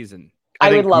the season?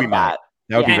 I would love that.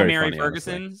 That would be very Mary funny, Fergusons.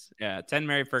 honestly. Yeah, 10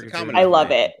 Mary Fergusons. I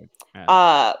love it.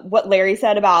 Yeah. What Larry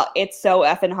said about it's so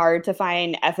effing hard to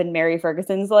find effing Mary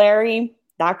Ferguson's, Larry,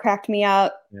 that cracked me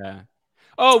up. Yeah.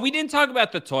 Oh, we didn't talk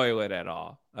about the toilet at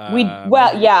all. We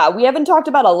haven't talked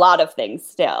about a lot of things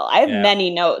still. I have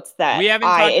many notes that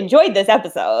I enjoyed this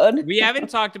episode. We haven't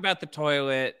talked about the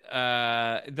toilet.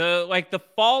 The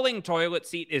falling toilet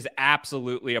seat is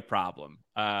absolutely a problem.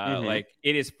 Like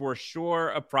it is for sure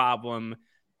a problem.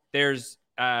 There's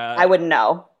I wouldn't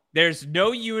know. There's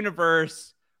no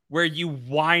universe where you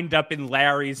wind up in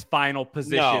Larry's final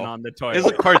position on the toilet. There's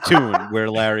a cartoon where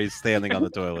Larry's standing on the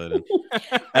toilet.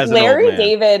 Larry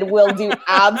David will do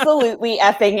absolutely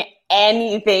effing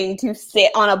anything to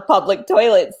sit on a public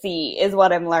toilet seat, is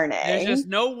what I'm learning. There's just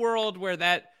no world where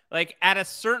that, like, at a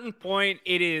certain point,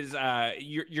 it is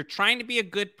you're trying to be a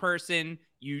good person.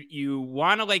 You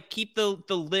want to like keep the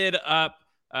lid up.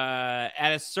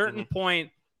 At a certain point,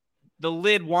 the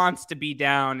lid wants to be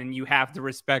down, and you have to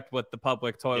respect what the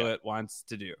public toilet wants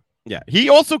to do. Yeah, he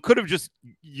also could have just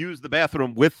used the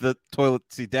bathroom with the toilet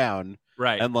seat down,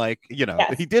 right? And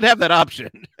he did have that option.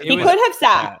 He could have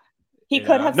sat. He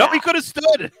could have. No, he could have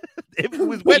stood. If it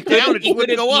was wet down, it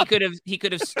wouldn't go up. He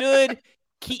could have stood.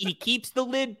 He keeps the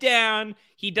lid down.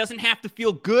 He doesn't have to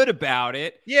feel good about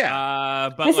it. Yeah.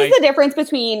 But this is the difference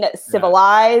between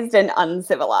civilized and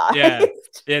uncivilized. Yeah.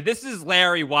 This is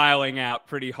Larry wiling out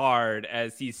pretty hard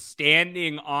as he's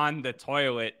standing on the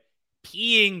toilet,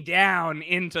 peeing down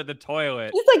into the toilet.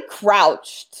 He's like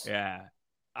crouched. Yeah.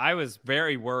 I was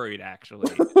very worried,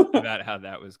 actually, about how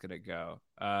that was going to go.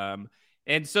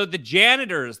 And so the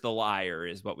janitor is the liar,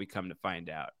 is what we come to find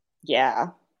out. Yeah.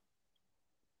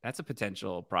 That's a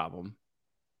potential problem.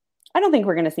 I don't think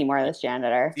we're going to see more of this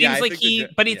janitor. Seems like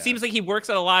he works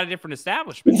at a lot of different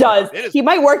establishments. He does. He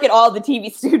might work at all the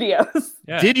TV studios.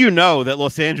 Yeah. Did you know that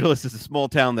Los Angeles is a small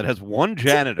town that has one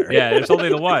janitor? Yeah, there's only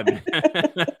the one.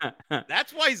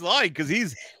 That's why he's lying, because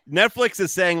Netflix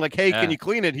is saying like, "Hey, can you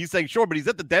clean it?" He's saying, "Sure," but he's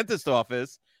at the dentist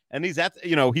office and he's at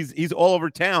he's all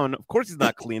over town. Of course, he's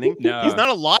not cleaning. No. He's not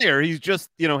a liar. He's just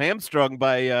hamstrung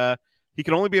by he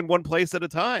can only be in one place at a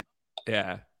time.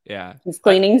 Yeah. Yeah. He's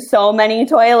cleaning so many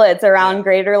toilets around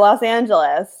greater Los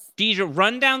Angeles. Deja,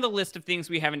 run down the list of things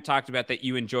we haven't talked about that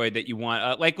you enjoyed that you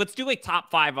want. Let's do like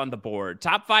top 5 on the board.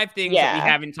 Top 5 things that we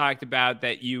haven't talked about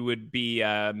that you would be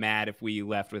mad if we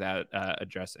left without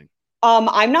addressing.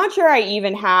 I'm not sure I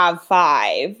even have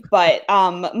 5, but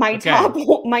my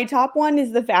top one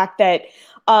is the fact that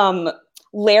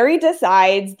Larry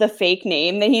decides the fake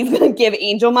name that he's going to give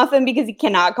Angel Muffin because he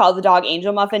cannot call the dog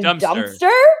Angel Muffin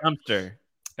Dumpster.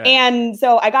 Yeah. And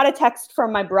so I got a text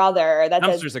from my brother that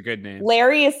Dumpster's says, a good name.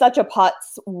 Larry is such a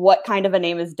putz. What kind of a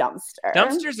name is Dumpster?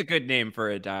 Dumpster's a good name for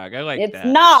a dog. I like that. It's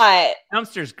not.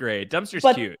 Dumpster's great. Dumpster's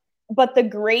cute. But the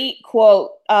great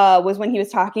quote was when he was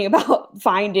talking about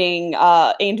finding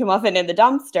Angel Muffin in the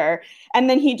dumpster. And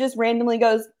then he just randomly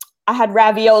goes, I had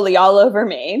ravioli all over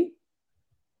me.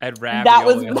 That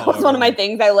was one of my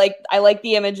things. I like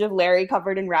the image of Larry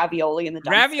covered in ravioli in the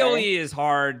dumpster. Ravioli is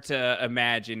hard to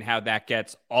imagine how that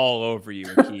gets all over you,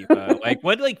 Akiva. Like,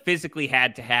 what physically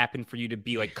had to happen for you to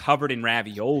be covered in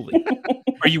ravioli?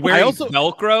 Are you wearing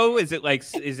Velcro? Is it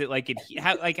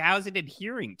how is it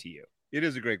adhering to you? It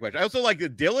is a great question. I also like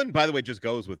that Dylan, by the way, just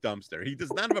goes with dumpster. He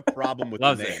does not have a problem with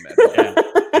the name.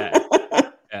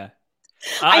 Yeah.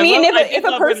 I mean, if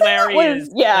a person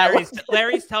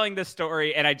Larry's telling the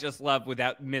story, and I just love,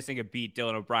 without missing a beat,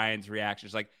 Dylan O'Brien's reaction.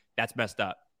 It's that's messed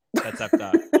up. That's effed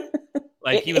up.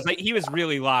 He was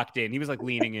really locked in. He was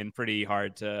leaning in pretty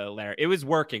hard to Larry. It was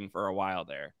working for a while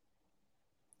there.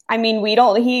 I mean,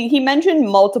 he mentioned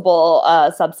multiple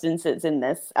substances in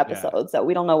this episode, so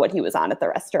we don't know what he was on at the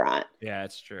restaurant. Yeah,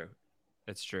 it's true.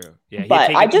 It's true. Yeah,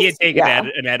 but he had taken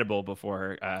an edible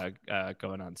before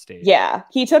going on stage. Yeah,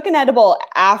 he took an edible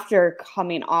after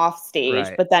coming off stage,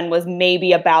 but then was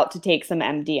maybe about to take some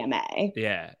MDMA.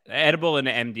 Yeah, edible and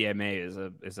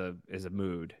MDMA is a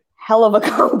mood. Hell of a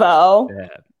combo.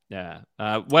 Yeah.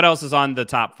 What else is on the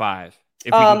top 5?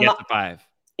 If we can get to 5.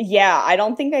 Yeah, I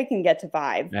don't think I can get to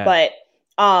 5, but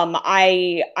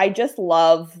I just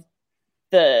love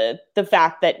the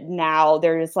fact that now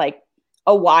there's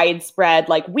a widespread,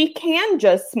 we can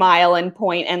just smile and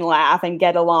point and laugh and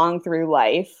get along through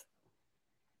life,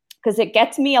 because it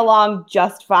gets me along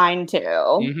just fine too.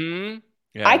 Mm-hmm.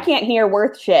 Yeah. I can't hear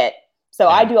worth shit, so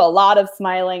I do a lot of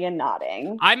smiling and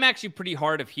nodding. I'm actually pretty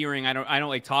hard of hearing. I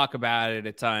don't talk about it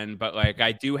a ton, but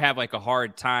I do have a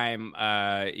hard time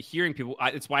hearing people.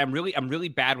 It's why I'm really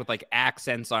bad with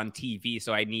accents on TV.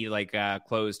 So I need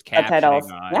closed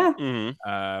captioning on. Yeah.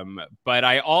 Mm-hmm. But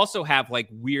I also have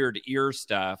weird ear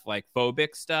stuff,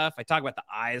 phobic stuff. I talk about the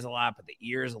eyes a lot, but the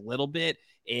ears a little bit,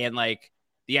 and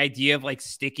the idea of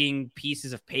sticking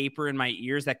pieces of paper in my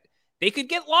ears that they could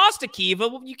get lost,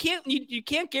 Akiva. Well, you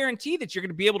can't guarantee that you're going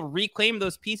to be able to reclaim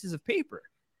those pieces of paper.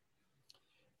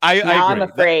 I agree. I'm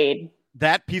afraid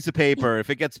that piece of paper, if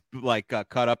it gets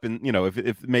cut up and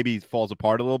if maybe falls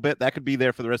apart a little bit, that could be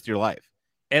there for the rest of your life.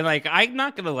 And I'm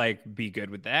not going to be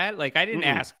good with that. I didn't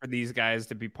ask for these guys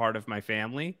to be part of my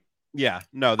family. Yeah,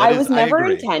 no, I was never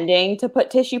intending to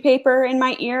put tissue paper in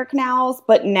my ear canals,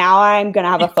 but now I'm going to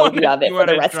have a phobia of it for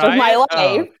the rest of my life.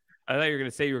 Oh. I thought you were going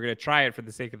to say you were going to try it for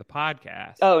the sake of the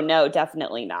podcast. Oh, no,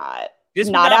 definitely not.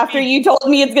 Not after you told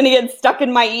me it's going to get stuck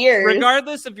in my ears.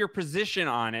 Regardless of your position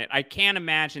on it, I can't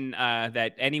imagine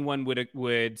that anyone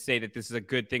would say that this is a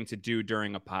good thing to do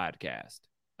during a podcast.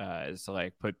 Is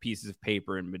to put pieces of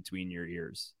paper in between your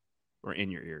ears or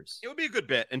in your ears. It would be a good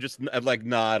bit, and just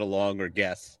nod along or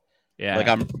guess. Yeah,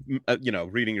 I'm,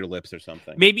 reading your lips or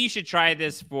something. Maybe you should try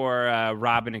this for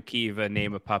Rob and Akiva.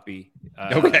 Name a puppy.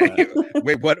 Okay.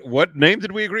 Wait, what name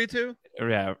did we agree to?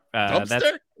 Yeah,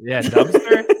 dumpster.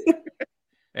 Dumpster.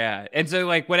 Yeah, and so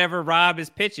whatever Rob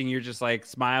is pitching, you're just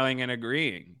smiling and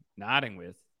agreeing, nodding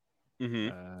with.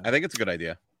 Mm-hmm. I think it's a good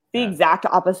idea. The exact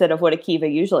opposite of what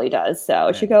Akiva usually does, so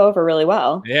it should go over really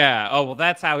well. Yeah. Oh well,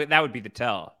 that would be the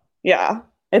tell. Yeah,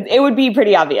 it would be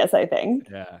pretty obvious, I think.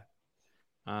 Yeah.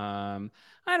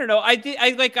 I don't know.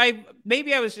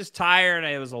 Maybe I was just tired.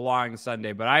 It was a long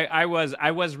Sunday, but I was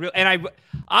real. And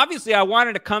I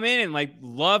wanted to come in and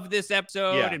love this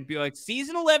episode and be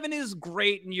season 11 is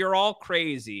great and you're all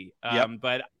crazy.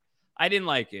 But I didn't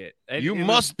like it. You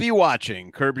must be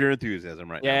watching Curb Your Enthusiasm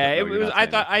right now. Yeah, it was.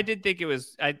 I did think it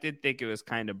was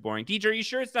kind of boring. DJ, are you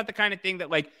sure it's not the kind of thing that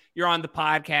you're on the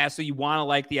podcast, so you want to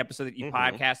like the episode that you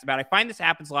podcast about? I find this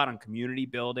happens a lot on community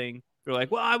building. You're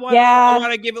well, I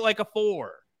want to give it a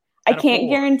 4. I can't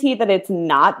guarantee that it's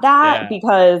not that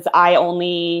because I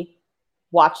only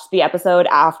watched the episode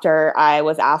after I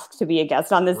was asked to be a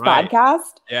guest on this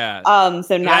podcast. Yeah.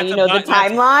 So now you know the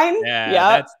timeline.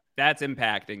 Yeah. That's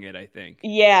impacting it, I think.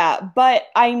 Yeah, but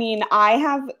I mean, I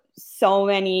have so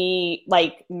many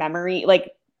memory.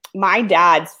 My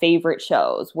dad's favorite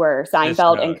shows were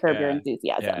Seinfeld and Curb Your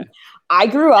Enthusiasm. Yeah. I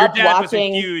grew up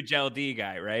watching. Was a huge LD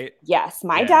guy, right? Yes,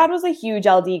 my dad was a huge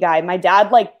LD guy. My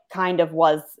dad kind of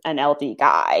was an LD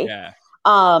guy. Yeah.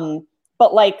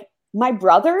 But my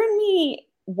brother and me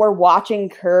were watching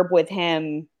Curb with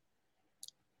him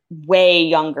way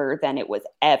younger than it was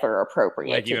ever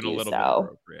appropriate to even do a little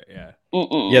so. bit appropriate, yeah.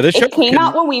 Mm-mm. Yeah, this show it came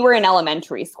out when we were in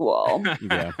elementary school.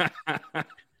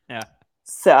 Yeah.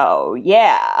 So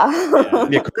yeah.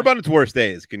 Yeah, Curb on its worst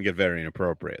days can get very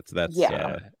inappropriate. So that's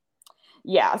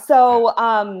yeah. So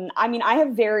I mean, I have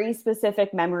very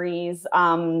specific memories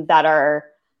that are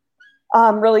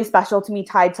really special to me,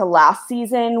 tied to last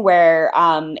season, where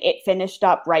it finished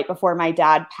up right before my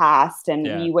dad passed,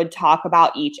 and we would talk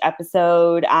about each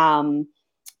episode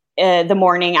the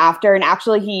morning after. And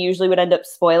actually, he usually would end up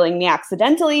spoiling me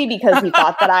accidentally because he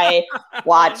thought that I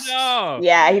watched. Oh, no.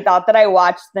 Yeah, he thought that I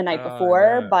watched the night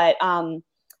before. No. But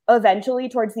eventually,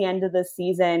 towards the end of the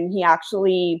season, he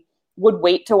actually would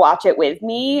wait to watch it with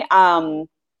me.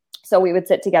 So we would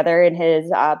sit together in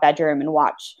his bedroom and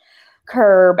watch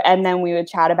Curb, and then we would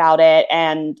chat about it.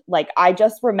 And like, I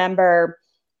just remember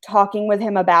talking with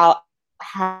him about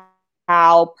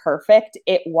how perfect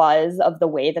it was of the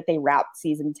way that they wrapped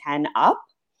season 10 up,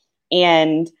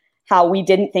 and how we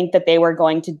didn't think that they were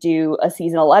going to do a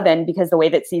season 11 because the way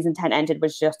that season 10 ended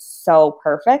was just so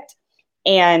perfect.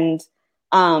 And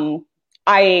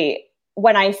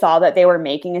when I saw that they were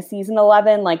making a season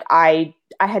 11, like I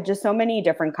had just so many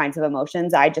different kinds of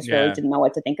emotions. I just really didn't know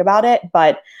what to think about it.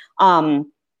 But,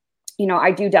 you know,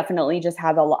 I do definitely just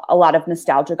have a lot of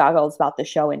nostalgia goggles about the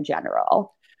show in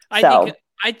general.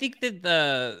 I think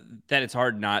that it's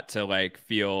hard not to like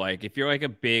feel like if you're like a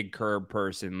big Curb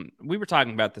person. We were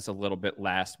talking about this a little bit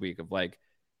last week of like,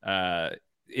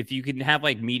 if you can have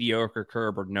like mediocre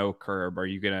Curb or no Curb, are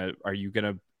you gonna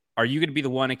be the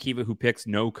one, Akiva, who picks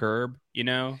no Curb? You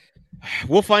know,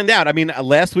 we'll find out. I mean,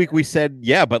 last week we said,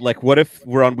 yeah, but like, what if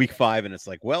we're on week 5 and it's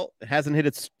like, well, it hasn't hit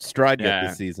its stride yet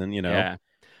this season, you know? Yeah.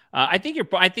 I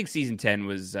think season 10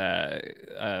 was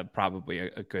probably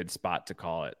a good spot to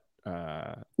call it.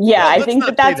 I think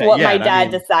that's what my dad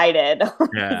decided on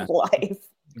his life.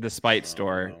 The Spite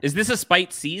store. Is this a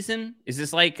Spite season? Is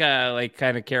this like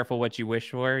kind of careful what you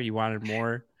wish for? You wanted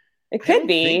more? It could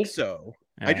be. I think so.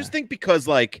 Yeah. I just think because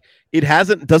like it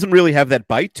doesn't really have that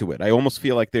bite to it. I almost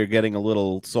feel like they're getting a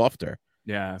little softer.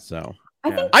 Yeah. So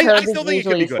I think I still think it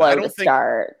could be good. I don't think.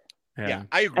 Start. Yeah,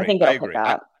 I agree. I think it'll pick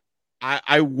up.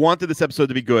 I wanted this episode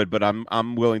to be good, but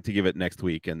I'm willing to give it next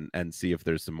week and see if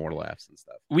there's some more laughs and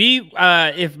stuff. We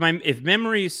if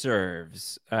memory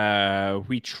serves,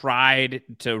 we tried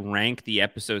to rank the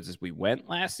episodes as we went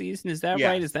last season. Is that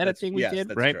right? Is that a thing we did?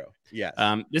 That's right. True. Yes.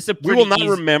 We will not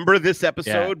remember this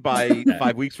episode by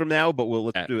 5 weeks from now, but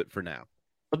let's do it for now.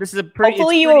 Well, this is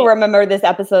hopefully you will remember this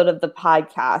episode of the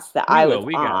podcast that I was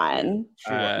on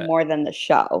more than the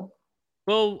show.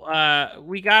 Well,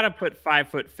 we got to put 5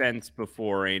 Foot Fence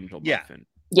before Angel Muffin.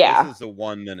 Yeah. This is a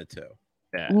 1 then a 2.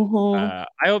 Yeah.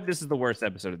 I hope this is the worst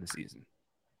episode of the season.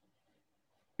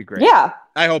 Be great. Yeah.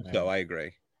 I hope so. I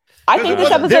agree. I think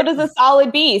this episode is a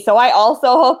solid B, so I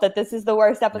also hope that this is the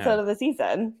worst episode of the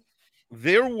season.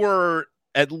 There was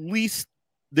at least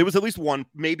one,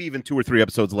 maybe even 2 or 3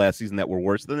 episodes last season that were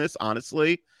worse than this,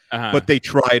 honestly. But they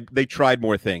tried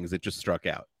more things. It just struck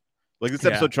out. Like this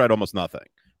episode tried almost nothing.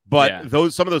 But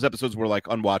some of those episodes were like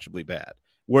unwatchably bad.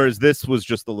 Whereas this was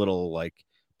just a little like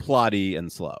plotty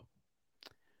and slow.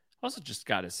 Also, just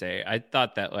got to say, I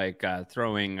thought that like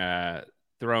throwing a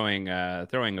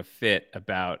fit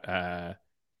about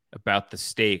the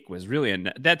steak was really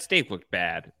that steak looked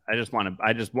bad. I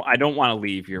don't want to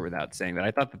leave here without saying that.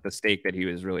 I thought that the steak that he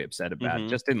was really upset about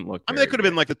just didn't look. I mean, that could have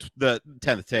been like the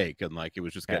 10th take, and like it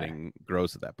was just getting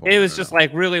gross at that point. It was just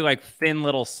like really like thin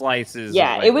little slices.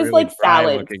 Yeah, of, it was really like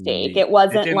salad steak. Meat. It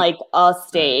wasn't like a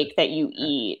steak that you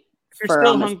eat. If you're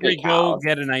still hungry, go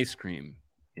get an ice cream.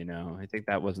 You know, I think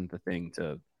that wasn't the thing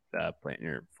to plant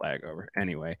your flag over.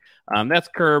 Anyway, that's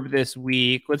Curb this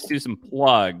week. Let's do some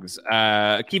plugs.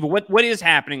 Akiva, what is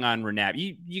happening on Renap?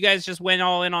 You guys just went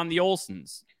all in on the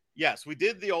Olsens. Yes, we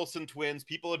did the Olsen twins.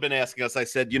 People had been asking us. I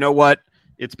said, you know what?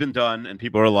 It's been done, and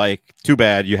people are like, "Too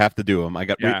bad, you have to do them."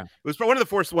 It was one of the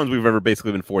first ones we've ever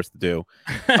basically been forced to do.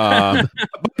 But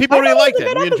people really liked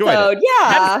it. We enjoyed it.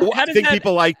 Yeah, I think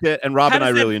people liked it, and Rob and I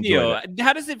really enjoyed it.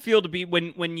 How does it feel to be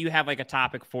when you have like a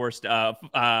topic foisted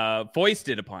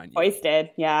upon you? Foisted,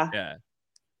 yeah.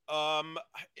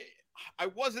 I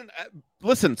wasn't.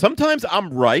 Listen, sometimes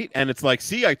I'm right, and it's like,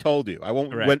 see, I told you. I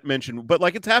won't mention, but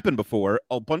like it's happened before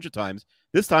a bunch of times.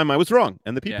 This time I was wrong,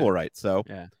 and the people are right. So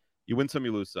you win some,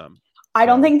 you lose some. I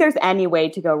don't think there's any way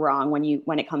to go wrong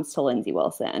when it comes to Lindsay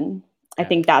Wilson. I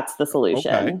think that's the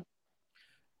solution.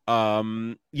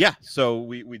 Okay. So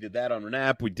we did that on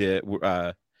Renap. We did.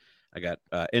 I got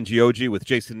NGOG with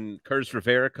Jason Kurz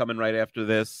Rivera coming right after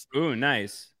this. Ooh,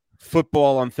 nice.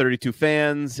 Football on 32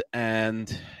 Fans,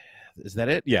 and is that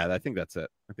it? Yeah, I think that's it.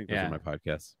 I think those are my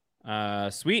podcasts.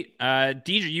 Sweet.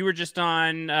 Deidre, you were just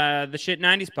on the Shit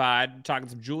 90s pod talking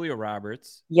some Julia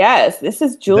Roberts. Yes, this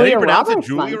is Julia Roberts.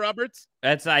 Julia Roberts?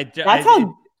 That's how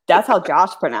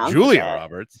Josh pronounced Julia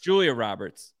Roberts. Julia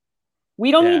Roberts. We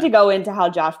don't need to go into how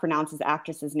Josh pronounces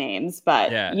actresses' names,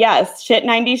 but yes, Shit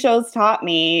 90 Shows Taught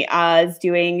Me is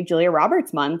doing Julia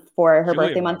Roberts month for her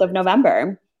birthday month of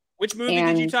November. Which movie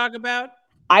did you talk about?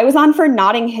 I was on for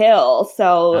Notting Hill,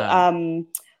 so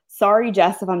sorry,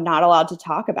 Jess, if I'm not allowed to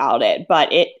talk about it,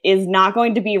 but it is not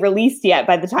going to be released yet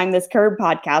by the time this Curb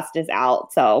podcast is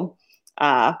out. So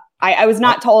I was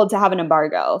not told to have an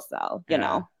embargo, so you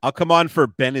know. I'll come on for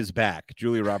Ben is Back.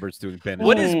 Julia Roberts doing Ben is Back.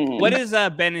 What is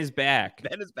Ben is Back?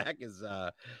 Ben is Back is I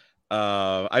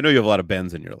know you have a lot of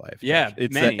Bens in your life. Yeah,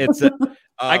 it's many.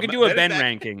 I could do a Ben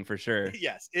ranking for sure.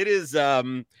 Yes, it is.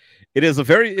 It is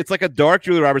it's like a dark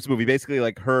Julia Roberts movie. Basically,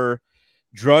 like her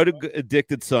drug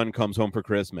addicted son comes home for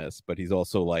Christmas, but he's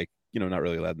also like, not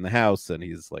really allowed in the house, and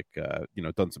he's like,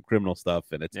 done some criminal stuff,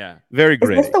 and it's very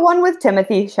great. Is this the one with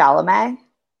Timothy Chalamet?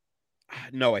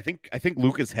 No, I think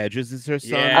Lucas Hedges is her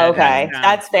son. Yeah, okay,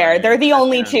 that's fair. They're the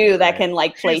only two that can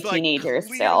play teenagers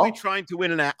still. Trying to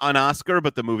win an Oscar,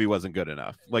 but the movie wasn't good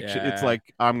enough. It's like,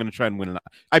 I'm gonna try and win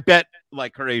I bet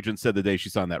her agent said the day she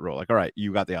signed that role, like, all right,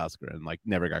 you got the Oscar, and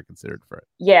never got considered for it.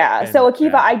 Yeah. So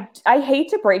Akiva, I hate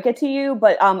to break it to you,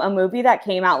 but a movie that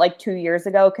came out 2 years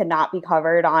ago could not be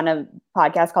covered on a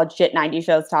podcast called Shit 90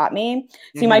 Shows Taught Me.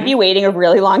 So you might be waiting a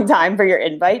really long time for your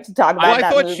invite to talk about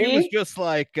that movie. I thought she was just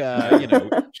like,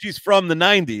 she's from the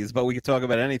 90s, but we could talk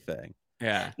about anything.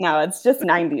 Yeah. No, it's just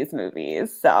 90s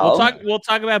movies. So we'll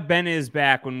talk about Ben is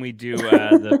Back when we do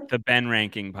the Ben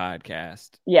ranking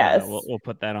podcast. Yes. We'll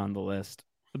put that on the list.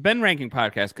 The Ben ranking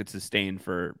podcast could sustain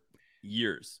for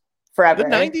years. Forever. The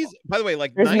 90s, by the way,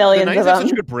 there's millions the 90s of them. Have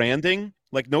such good branding.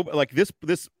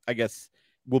 This I guess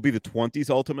will be the 20s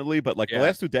ultimately, but the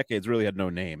last 2 decades really had no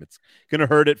name. It's gonna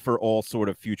hurt it for all sort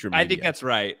of future media. I think that's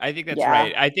right. I think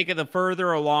the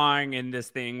further along in this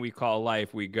thing we call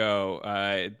life we go,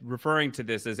 referring to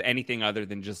this as anything other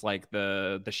than just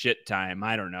the shit time.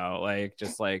 I don't know,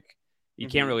 you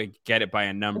can't really get it by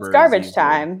a number. It's garbage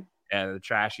time. Yeah, the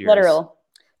trash years. Literal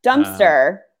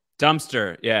dumpster.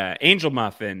 Dumpster. Yeah, Angel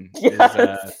Muffin.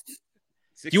 Yes.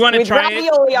 Do you want to try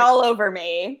ravioli all over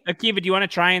me? Akiva, do you want to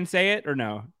try and say it or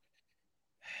no?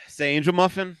 Say Angel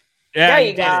Muffin? Yeah, there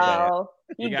you go.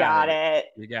 You got it.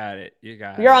 You got it.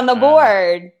 You're on the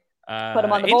board. Put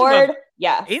him on the board.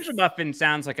 Yeah. Angel Muffin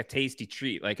sounds like a tasty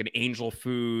treat, like an angel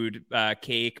food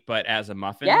cake, but as a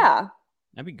muffin. Yeah.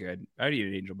 That'd be good. I'd eat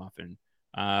an Angel Muffin.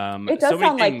 It does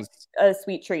sound like a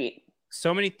sweet treat.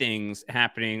 So many things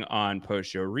happening on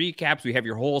post-show recaps. We have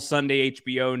your whole Sunday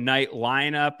HBO night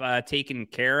lineup taken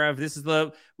care of.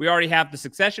 We already have the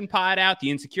Succession pod out.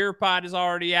 The Insecure pod is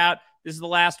already out. This is the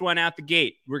last one out the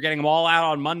gate. We're getting them all out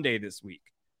on Monday this week.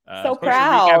 So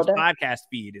proud. Podcast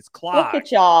feed is clogged. Look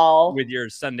at y'all with your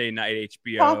Sunday night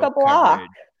HBO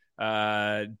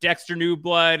coverage. Dexter New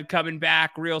Blood coming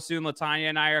back real soon. Latanya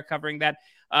and I are covering that.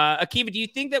 Akiva, do you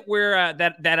think that we're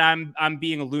that I'm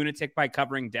being a lunatic by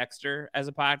covering Dexter as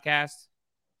a podcast?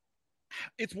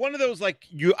 It's one of those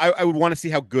I would want to see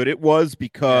how good it was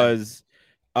because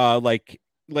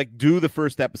do the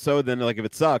first episode, then if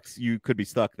it sucks, you could be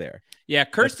stuck there. Yeah,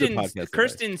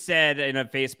 Kirsten said in a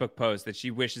Facebook post that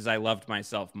she wishes I loved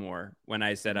myself more when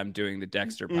I said I'm doing the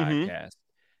Dexter podcast.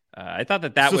 I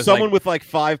thought that was someone with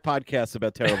 5 podcasts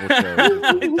about terrible shows.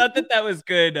 I thought that was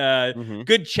good.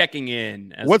 Good checking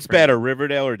in. What's better,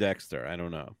 Riverdale or Dexter? I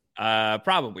don't know.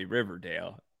 Probably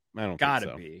Riverdale. I don't.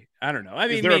 Gotta be. I don't know. I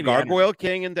mean, is there a Gargoyle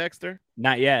King in Dexter?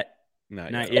 Not yet.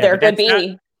 Not yet. There could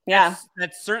be. Yeah,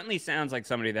 that certainly sounds like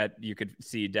somebody that you could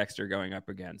see Dexter going up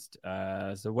against.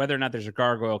 So whether or not there's a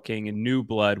Gargoyle King in New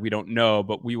Blood, we don't know,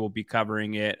 but we will be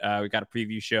covering it. We got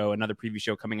another preview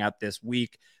show coming out this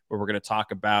week where we're going to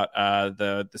talk about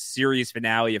the series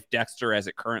finale of Dexter as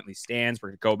it currently stands. We're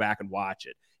going to go back and watch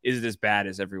it. Is it as bad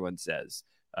as everyone says?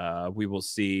 We will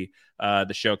see.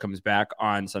 The show comes back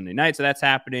on Sunday night, so that's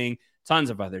happening.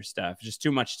 Tons of other stuff. Just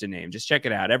too much to name. Just check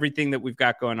it out. Everything that we've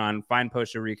got going on. Find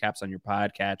post-show recaps on your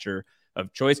podcatcher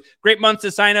of choice. Great month to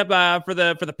sign up for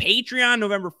the Patreon,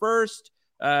 November 1st.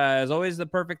 As always, the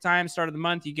perfect time. Start of the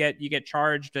month, you get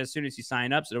charged as soon as you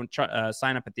sign up. So don't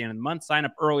sign up at the end of the month. Sign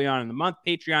up early on in the month.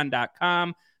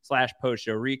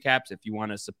 Patreon.com/post-show recaps. If you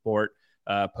want to support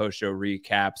post-show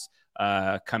recaps,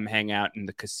 come hang out in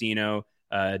the casino.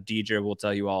 Deidre will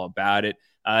tell you all about it.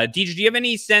 Deidre, do you have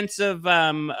any sense of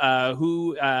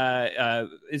who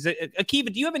is it?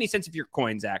 Akiva, do you have any sense of your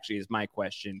coins? Actually, is my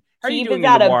question. How are you doing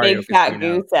in the Wario big fat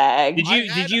goose egg.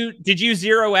 Did you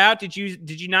zero out? Did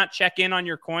you not check in on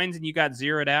your coins and you got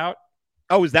zeroed out?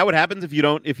 Oh, is that what happens if you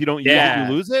don't use it? Yeah,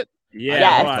 you lose it.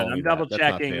 Yeah, I'm double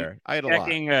checking. I had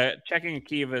checking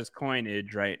Akiva's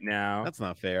coinage right now. That's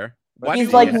not fair.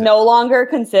 He's no longer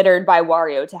considered by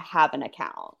Wario to have an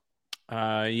account.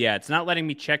 Yeah, it's not letting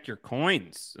me check your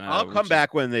coins. I'll come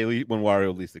back when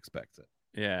Wario least expects it.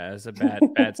 Yeah, it's a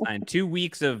bad sign. 2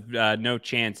 weeks of no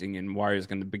chancing, and Wario's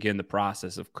going to begin the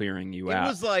process of clearing you out.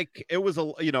 It was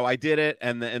I did it,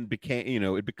 and then became,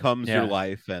 it becomes your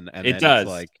life, and it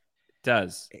does.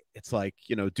 It's like,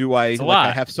 do I?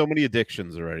 I have so many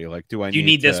addictions already. Like, do I? You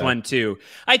need this one too.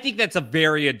 I think that's a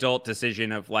very adult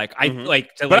decision of like, I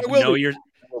like to like know your.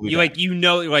 You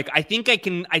like, I think I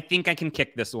can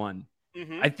kick this one.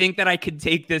 I think that I could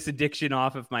take this addiction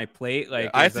off of my plate. Like,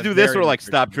 I have to do this or like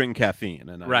stop drinking caffeine,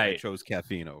 and I chose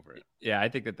caffeine over it. Yeah, I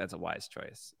think that's a wise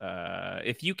choice.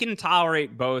 If you can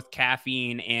tolerate both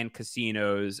caffeine and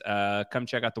casinos, come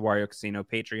check out the Wario Casino,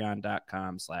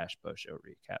 patreon.com/post-show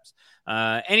recaps.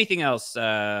 Anything else,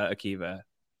 Akiva?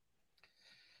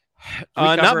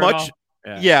 Not much.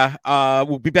 Yeah.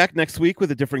 We'll be back next week with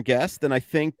a different guest, and I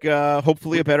think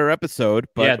hopefully a better episode,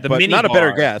 but not a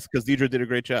better guest because Deidre did a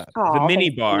great job. The mini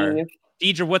bar.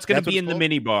 Deidre, what's going to be in the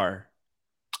mini bar?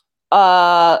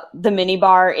 The mini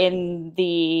bar in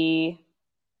the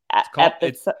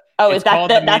episode. Oh, is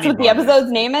that's what the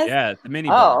episode's name is? Yeah, the mini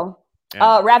bar.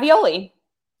 Ravioli.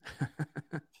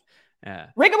 Yeah.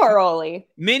 Rigmarole.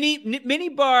 Mini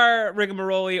bar,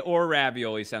 rigmarole, or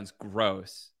ravioli sounds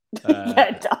gross. Yeah,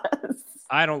 it does.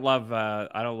 I don't love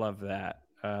that.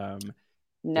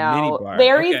 No,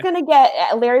 Larry's gonna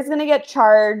get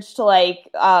charged like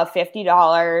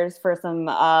 $50 for some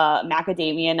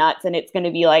macadamia nuts, and it's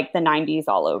gonna be like the 90s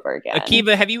all over again.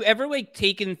 Akiva, have you ever like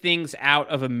taken things out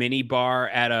of a mini bar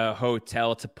at a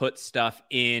hotel to put stuff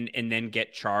in and then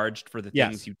get charged for the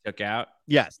things you took out?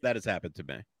 Yes, that has happened to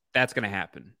me. That's gonna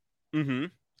happen. Mm-hmm.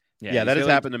 Yeah, that has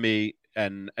happened to me.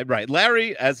 And right,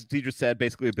 Larry, as Deidre said,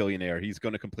 basically a billionaire. He's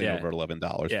going to complain over $11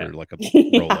 for like a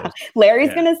Rolos.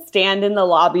 Larry's going to stand in the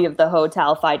lobby of the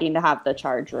hotel fighting to have the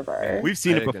charge reversed. We've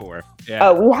seen it before. Yeah.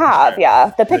 Oh, we have.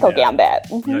 Yeah, the pickle gambit.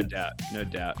 No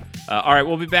doubt. All right,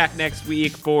 we'll be back next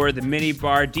week for the mini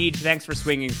bar. Deej, thanks for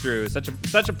swinging through. Such a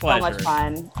pleasure. So much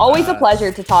fun. Always a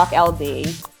pleasure to talk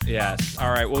LD. Yes. All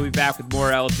right, we'll be back with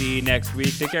more LD next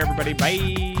week. Take care, everybody.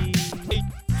 Bye.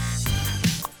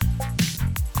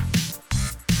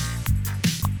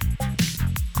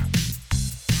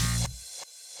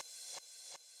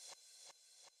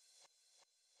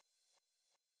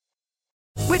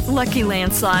 With Lucky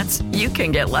Land Slots, you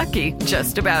can get lucky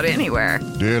just about anywhere.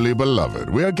 Dearly beloved,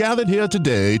 we are gathered here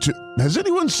today to... Has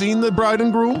anyone seen the bride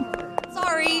and groom?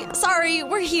 Sorry,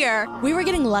 we're here. We were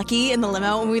getting lucky in the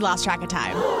limo and we lost track of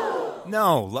time.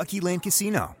 No, Lucky Land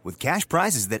Casino, with cash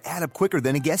prizes that add up quicker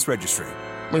than a guest registry.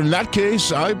 In that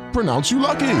case, I pronounce you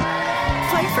lucky.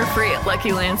 Play for free at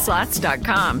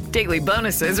LuckyLandSlots.com. Daily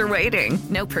bonuses are waiting.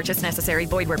 No purchase necessary.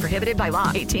 Void where prohibited by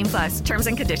law. 18+. Terms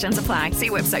and conditions apply. See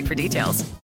website for details.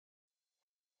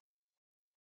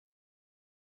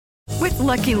 With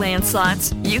Lucky Land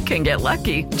Slots, you can get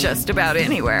lucky just about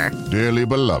anywhere. Dearly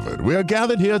beloved, we are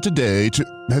gathered here today to...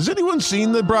 Has anyone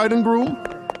seen the bride and groom?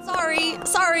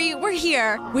 Sorry, we're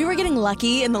here. We were getting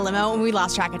lucky in the limo and we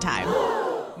lost track of time.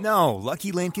 No,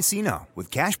 Lucky Land Casino, with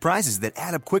cash prizes that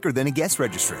add up quicker than a guest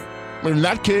registry. In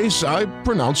that case, I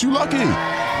pronounce you lucky.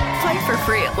 Play for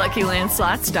free at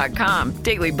LuckyLandSlots.com.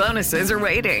 Daily bonuses are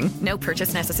waiting. No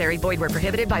purchase necessary. Void where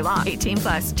prohibited by law.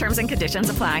 18+. Terms and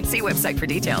conditions apply. See website for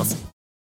details.